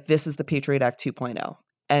I was like, this is the Patriot Act 2.0.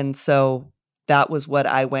 And so that was what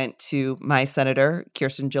I went to my senator,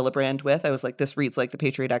 Kirsten Gillibrand, with. I was like, this reads like the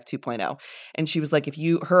Patriot Act 2.0. And she was like,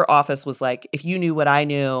 her office was like, if you knew what I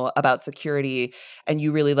knew about security and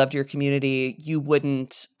you really loved your community, you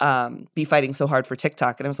wouldn't be fighting so hard for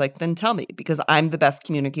TikTok. And I was like, then tell me, because I'm the best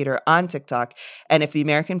communicator on TikTok. And if the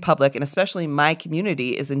American public, and especially my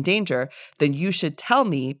community, is in danger, then you should tell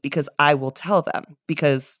me, because I will tell them,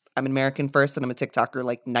 because I'm an American first and I'm a TikToker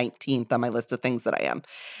like 19th on my list of things that I am.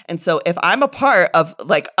 And so if I'm a part of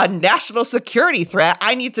like a national security threat,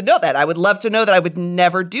 I need to know that. I would love to know that I would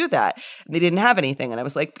never do that. And they didn't have anything. And I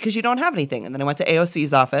was like, because you don't have anything. And then I went to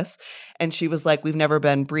AOC's office and she was like, we've never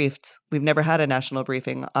been briefed. We've never had a national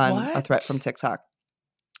briefing on a threat from TikTok.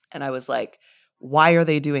 And I was like, why are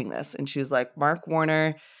they doing this? And she was like, Mark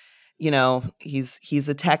Warner, you know, he's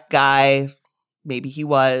a tech guy. Maybe he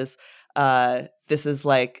was. This is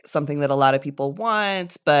like something that a lot of people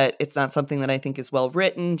want, but it's not something that I think is well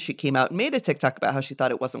written. She came out and made a TikTok about how she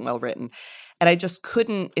thought it wasn't well written. And I just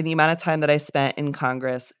couldn't, in the amount of time that I spent in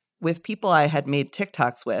Congress with people I had made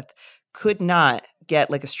TikToks with, could not get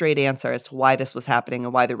like a straight answer as to why this was happening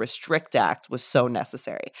and why the Restrict Act was so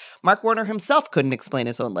necessary. Mark Warner himself couldn't explain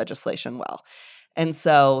his own legislation well. And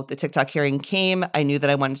so the TikTok hearing came. I knew that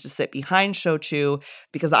I wanted to sit behind Shochu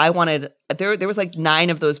because I wanted there was like 9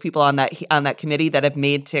 of those people on that committee that have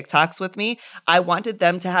made TikToks with me. I wanted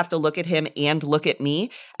them to have to look at him and look at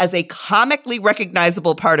me as a comically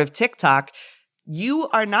recognizable part of TikTok. You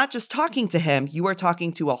are not just talking to him, you are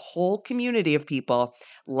talking to a whole community of people.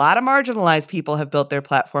 A lot of marginalized people have built their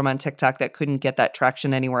platform on TikTok that couldn't get that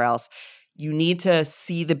traction anywhere else. You need to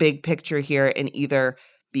see the big picture here and either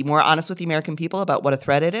be more honest with the American people about what a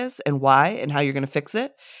threat it is and why and how you're going to fix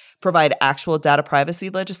it, provide actual data privacy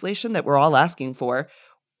legislation that we're all asking for,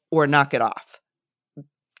 or knock it off.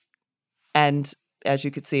 And as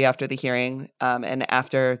you could see after the hearing and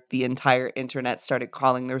after the entire internet started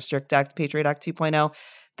calling the Restrict Act Patriot Act 2.0,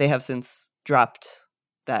 they have since dropped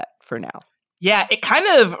that for now. Yeah, it kind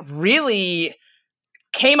of really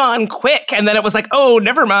came on quick, and then it was like, oh,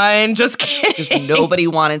 never mind, just kidding. Because nobody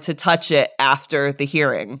wanted to touch it after the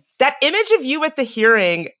hearing. That image of you at the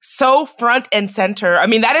hearing, so front and center. I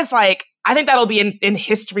mean, that is like, I think that'll be in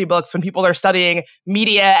history books when people are studying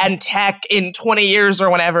media and tech in 20 years or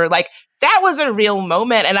whatever. Like, that was a real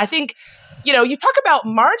moment. And I think, you know, you talk about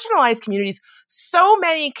marginalized communities. So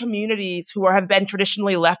many communities who have been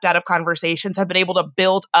traditionally left out of conversations have been able to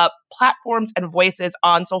build up platforms and voices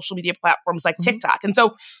on social media platforms like TikTok. And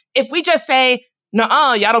so if we just say,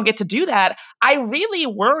 nuh-uh, y'all don't get to do that, I really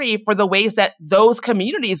worry for the ways that those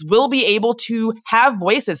communities will be able to have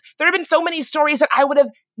voices. There have been so many stories that I would have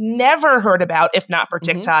never heard about if not for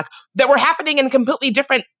TikTok that were happening in completely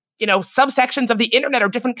different, you know, subsections of the internet or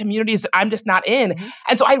different communities that I'm just not in.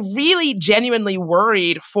 And so I really genuinely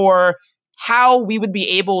worried for how we would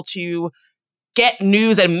be able to get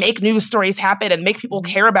news and make news stories happen and make people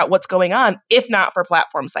care about what's going on, if not for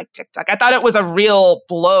platforms like TikTok. I thought it was a real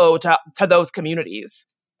blow to those communities.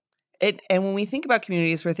 And when we think about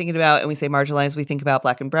communities, we're thinking about, and we say marginalized, we think about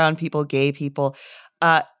Black and brown people, gay people.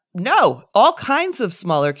 No, all kinds of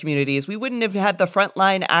smaller communities. We wouldn't have had the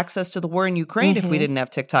frontline access to the war in Ukraine if we didn't have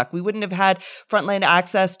TikTok. We wouldn't have had frontline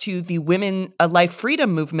access to the women life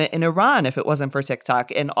freedom movement in Iran if it wasn't for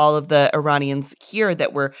TikTok and all of the Iranians here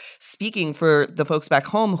that were speaking for the folks back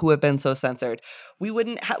home who have been so censored. We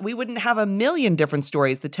wouldn't have a million different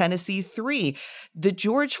stories. The Tennessee 3, the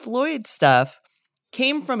George Floyd stuff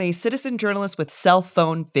came from a citizen journalist with cell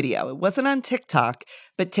phone video. It wasn't on TikTok,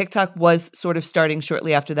 but TikTok was sort of starting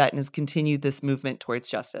shortly after that and has continued this movement towards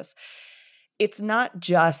justice. It's not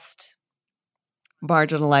just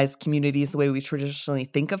marginalized communities the way we traditionally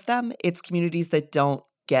think of them. It's communities that don't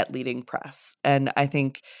get leading press. And I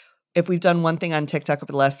think if we've done one thing on TikTok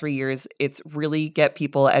over the last 3 years, it's really get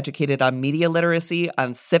people educated on media literacy,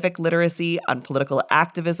 on civic literacy, on political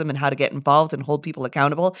activism and how to get involved and hold people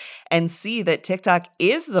accountable, and see that TikTok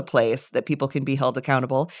is the place that people can be held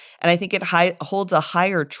accountable. And I think it holds a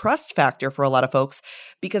higher trust factor for a lot of folks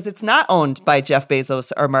because it's not owned by Jeff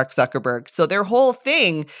Bezos or Mark Zuckerberg. So their whole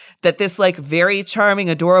thing that this like very charming,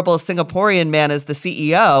 adorable Singaporean man is the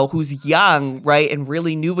CEO who's young, right, and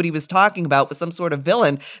really knew what he was talking about was some sort of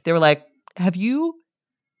villain. They were like,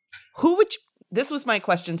 this was my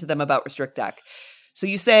question to them about Restrict Act. So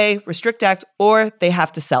you say Restrict Act or they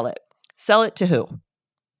have to sell it. Sell it to who?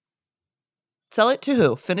 Sell it to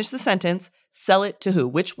who? Finish the sentence. Sell it to who?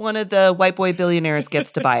 Which one of the white boy billionaires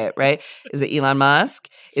gets to buy it, right? Is it Elon Musk?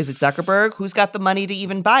 Is it Zuckerberg? Who's got the money to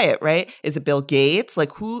even buy it, right? Is it Bill Gates?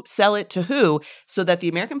 Like who? Sell it to who so that the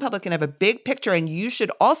American public can have a big picture, and you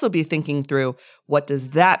should also be thinking through, what does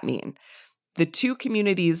that mean? The two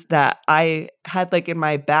communities that I had like in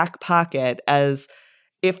my back pocket as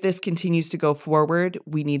if this continues to go forward,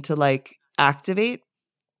 we need to like activate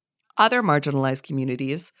other marginalized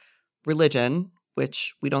communities, religion,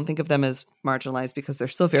 which we don't think of them as marginalized because they're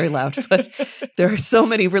so very loud, but there are so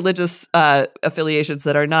many religious affiliations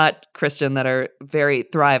that are not Christian that are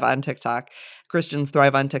thrive on TikTok. Christians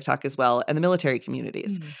thrive on TikTok as well, and the military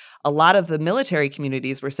communities. a lot of the military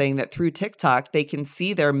communities were saying that through TikTok, they can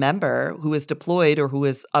see their member who is deployed or who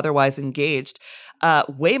is otherwise engaged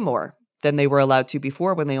way more than they were allowed to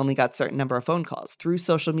before when they only got a certain number of phone calls. Through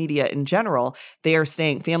social media in general,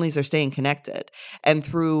 families are staying connected. And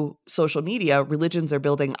through social media, religions are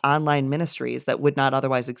building online ministries that would not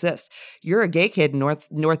otherwise exist. You're a gay kid in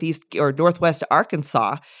northeast or northwest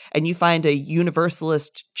Arkansas, and you find a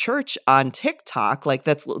Universalist church on TikTok, like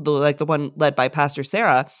the one led by Pastor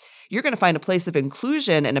Sarah. You're going to find a place of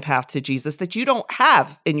inclusion and a path to Jesus that you don't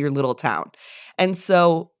have in your little town. And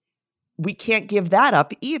so we can't give that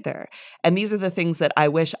up either. And these are the things that I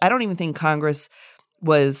don't even think Congress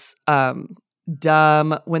was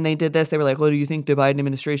dumb when they did this. They were like, well, do you think the Biden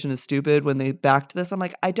administration is stupid when they backed this? I'm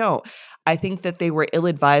like, I don't. I think that they were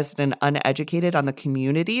ill-advised and uneducated on the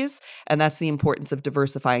communities. And that's the importance of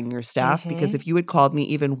diversifying your staff. Because if you had called me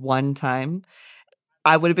even one time,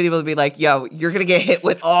 I would have been able to be like, yo, you're going to get hit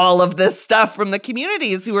with all of this stuff from the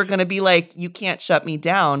communities who are going to be like, you can't shut me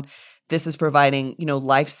down. This is providing,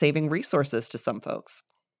 life-saving resources to some folks.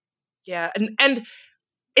 Yeah. And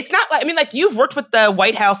it's not like, you've worked with the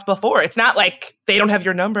White House before. It's not like they don't have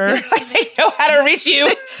your number. Like, they know how to reach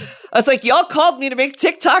you. I was like, y'all called me to make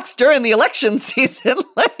TikToks during the election season.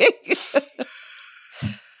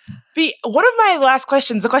 One of my last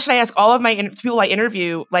questions, the question I ask all of my people I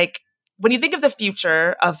interview, like, when you think of the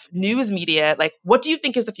future of news media, like, what do you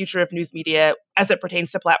think is the future of news media as it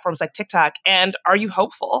pertains to platforms like TikTok? And are you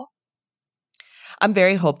hopeful? I'm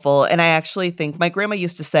very hopeful. And I actually think my grandma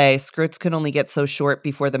used to say skirts can only get so short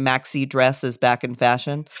before the maxi dress is back in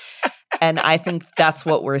fashion. And I think that's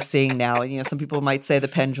what we're seeing now. Some people might say the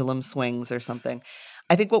pendulum swings or something.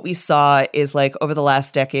 I think what we saw is like over the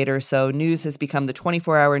last decade or so, news has become the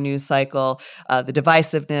 24-hour news cycle, the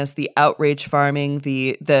divisiveness, the outrage farming,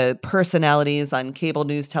 the personalities on cable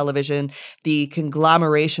news television, the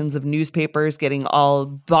conglomerations of newspapers getting all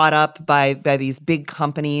bought up by these big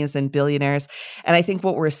companies and billionaires. And I think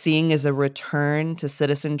what we're seeing is a return to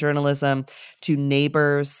citizen journalism, to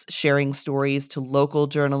neighbors sharing stories, to local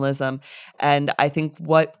journalism. And I think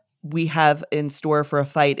what we have in store for a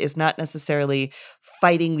fight is not necessarily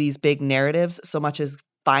fighting these big narratives so much as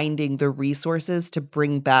finding the resources to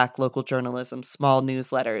bring back local journalism, small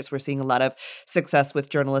newsletters. We're seeing a lot of success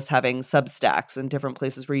with journalists having Substacks and different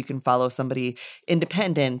places where you can follow somebody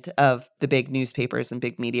independent of the big newspapers and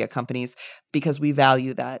big media companies because we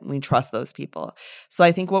value that and we trust those people. So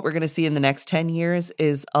I think what we're going to see in the next 10 years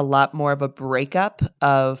is a lot more of a breakup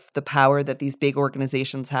of the power that these big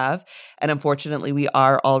organizations have. And unfortunately, we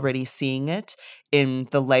are already seeing it in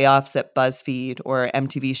the layoffs at BuzzFeed or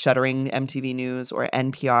MTV shuttering MTV News or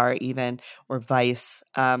NPR even, or Vice.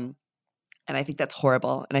 And I think that's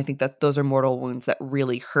horrible. And I think that those are mortal wounds that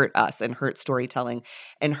really hurt us and hurt storytelling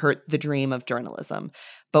and hurt the dream of journalism.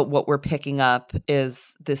 But what we're picking up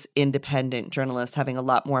is this independent journalist having a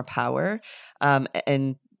lot more power.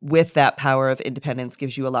 And with that power of independence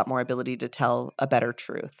gives you a lot more ability to tell a better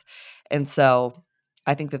truth. And so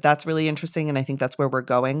I think that that's really interesting, and I think that's where we're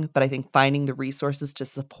going. But I think finding the resources to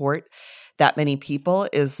support that many people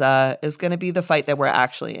is going to be the fight that we're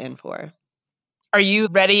actually in for. Are you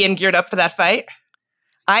ready and geared up for that fight?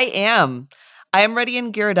 I am. I am ready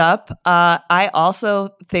and geared up. I also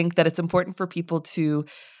think that it's important for people to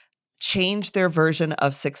change their version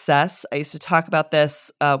of success. I used to talk about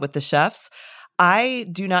this with the chefs. I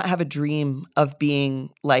do not have a dream of being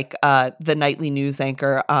like the nightly news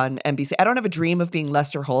anchor on NBC. I don't have a dream of being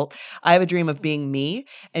Lester Holt. I have a dream of being me,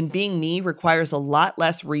 and being me requires a lot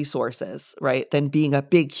less resources, right, than being a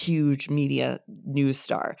big, huge media news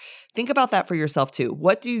star. Think about that for yourself too.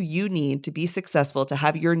 What do you need to be successful, to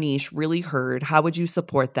have your niche really heard? How would you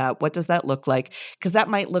support that? What does that look like? Because that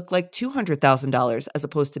might look like $200,000 as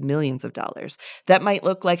opposed to millions of dollars. That might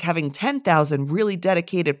look like having 10,000 really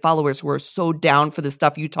dedicated followers who are so down for the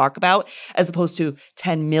stuff you talk about, as opposed to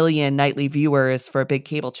 10 million nightly viewers for a big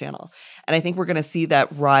cable channel. And I think we're going to see that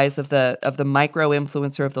rise of the micro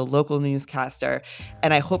influencer, of the local newscaster.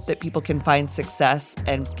 And I hope that people can find success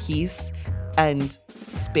and peace and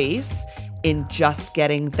space in just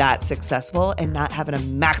getting that successful and not having to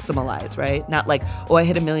maximalize, right? Not like, oh, I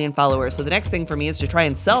hit 1 million followers, so the next thing for me is to try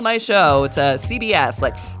and sell my show to CBS.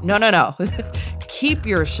 Like, no. Keep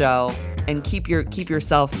your show and keep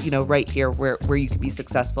yourself, right here where you can be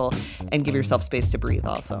successful, and give yourself space to breathe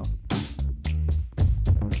also.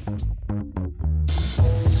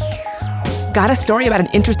 Got a story about an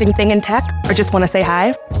interesting thing in tech, or just want to say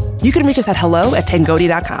hi? You can reach us at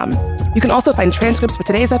hello@tangoti.com. You can also find transcripts for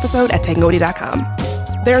today's episode at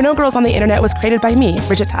tangoti.com. There Are No Girls on the Internet was created by me,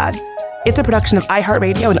 Bridget Todd. It's a production of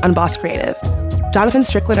iHeartRadio and Unbossed Creative. Jonathan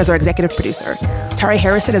Strickland is our executive producer. Tari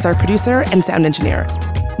Harrison is our producer and sound engineer.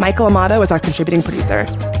 Michael Amato is our contributing producer.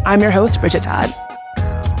 I'm your host, Bridget Todd.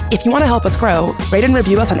 If you want to help us grow, rate and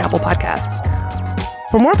review us on Apple Podcasts.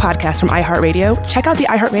 For more podcasts from iHeartRadio, check out the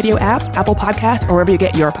iHeartRadio app, Apple Podcasts, or wherever you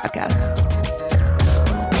get your podcasts.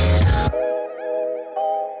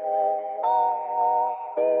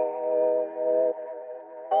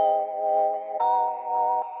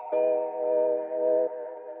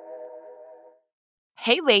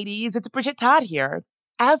 Hey ladies, it's Bridget Todd here.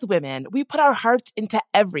 As women, we put our hearts into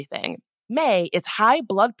everything. May is High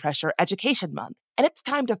Blood Pressure Education Month, and it's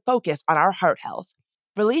time to focus on our heart health.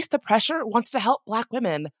 Release the Pressure wants to help Black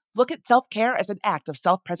women look at self-care as an act of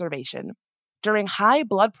self-preservation. During High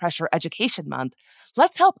Blood Pressure Education Month,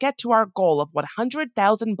 let's help get to our goal of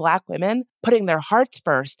 100,000 Black women putting their hearts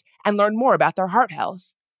first and learn more about their heart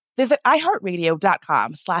health. Visit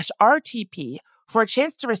iHeartRadio.com/RTP for a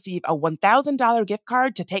chance to receive a $1,000 gift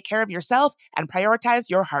card to take care of yourself and prioritize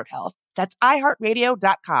your heart health. That's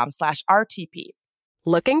iHeartRadio.com/RTP.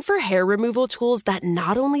 Looking for hair removal tools that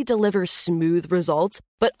not only deliver smooth results,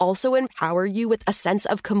 but also empower you with a sense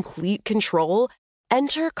of complete control?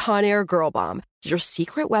 Enter Conair Girl Bomb, your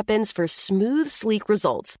secret weapons for smooth, sleek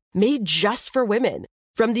results, made just for women.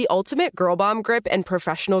 From the ultimate Girl Bomb grip and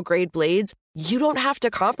professional-grade blades, you don't have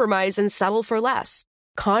to compromise and settle for less.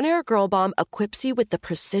 Conair Girl Bomb equips you with the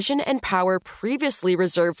precision and power previously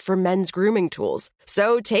reserved for men's grooming tools.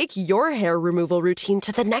 So take your hair removal routine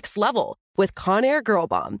to the next level with Conair Girl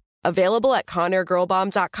Bomb. Available at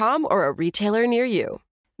ConairGirlBomb.com or a retailer near you.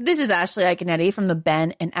 This is Ashley Iconetti from the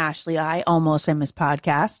Ben and Ashley I Almost Famous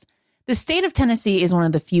podcast. The state of Tennessee is one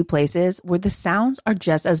of the few places where the sounds are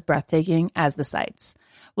just as breathtaking as the sights.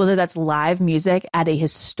 Whether that's live music at a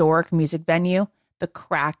historic music venue, the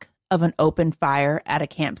crack of an open fire at a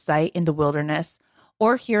campsite in the wilderness,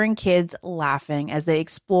 or hearing kids laughing as they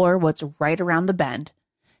explore what's right around the bend,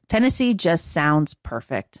 Tennessee just sounds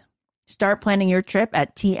perfect. Start planning your trip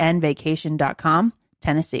at tnvacation.com.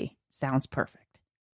 Tennessee sounds perfect.